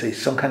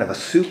is some kind of a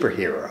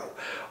superhero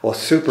or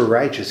super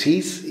righteous.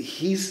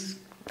 He's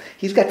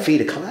got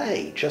feet of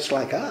clay just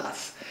like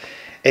us,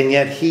 and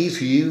yet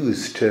he's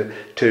used to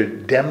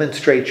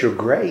demonstrate your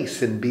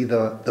grace and be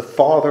the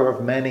father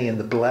of many and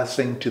the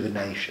blessing to the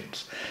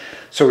nations.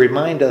 So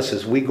remind us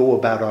as we go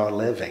about our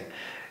living,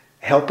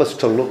 help us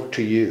to look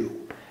to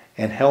you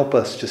and help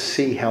us to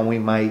see how we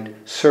might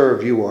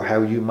serve you or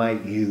how you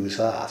might use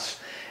us.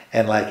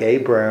 And like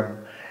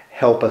Abraham,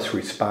 help us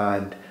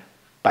respond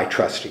by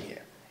trusting you.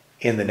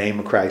 In the name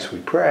of Christ we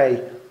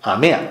pray.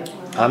 Amen.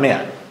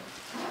 Amen.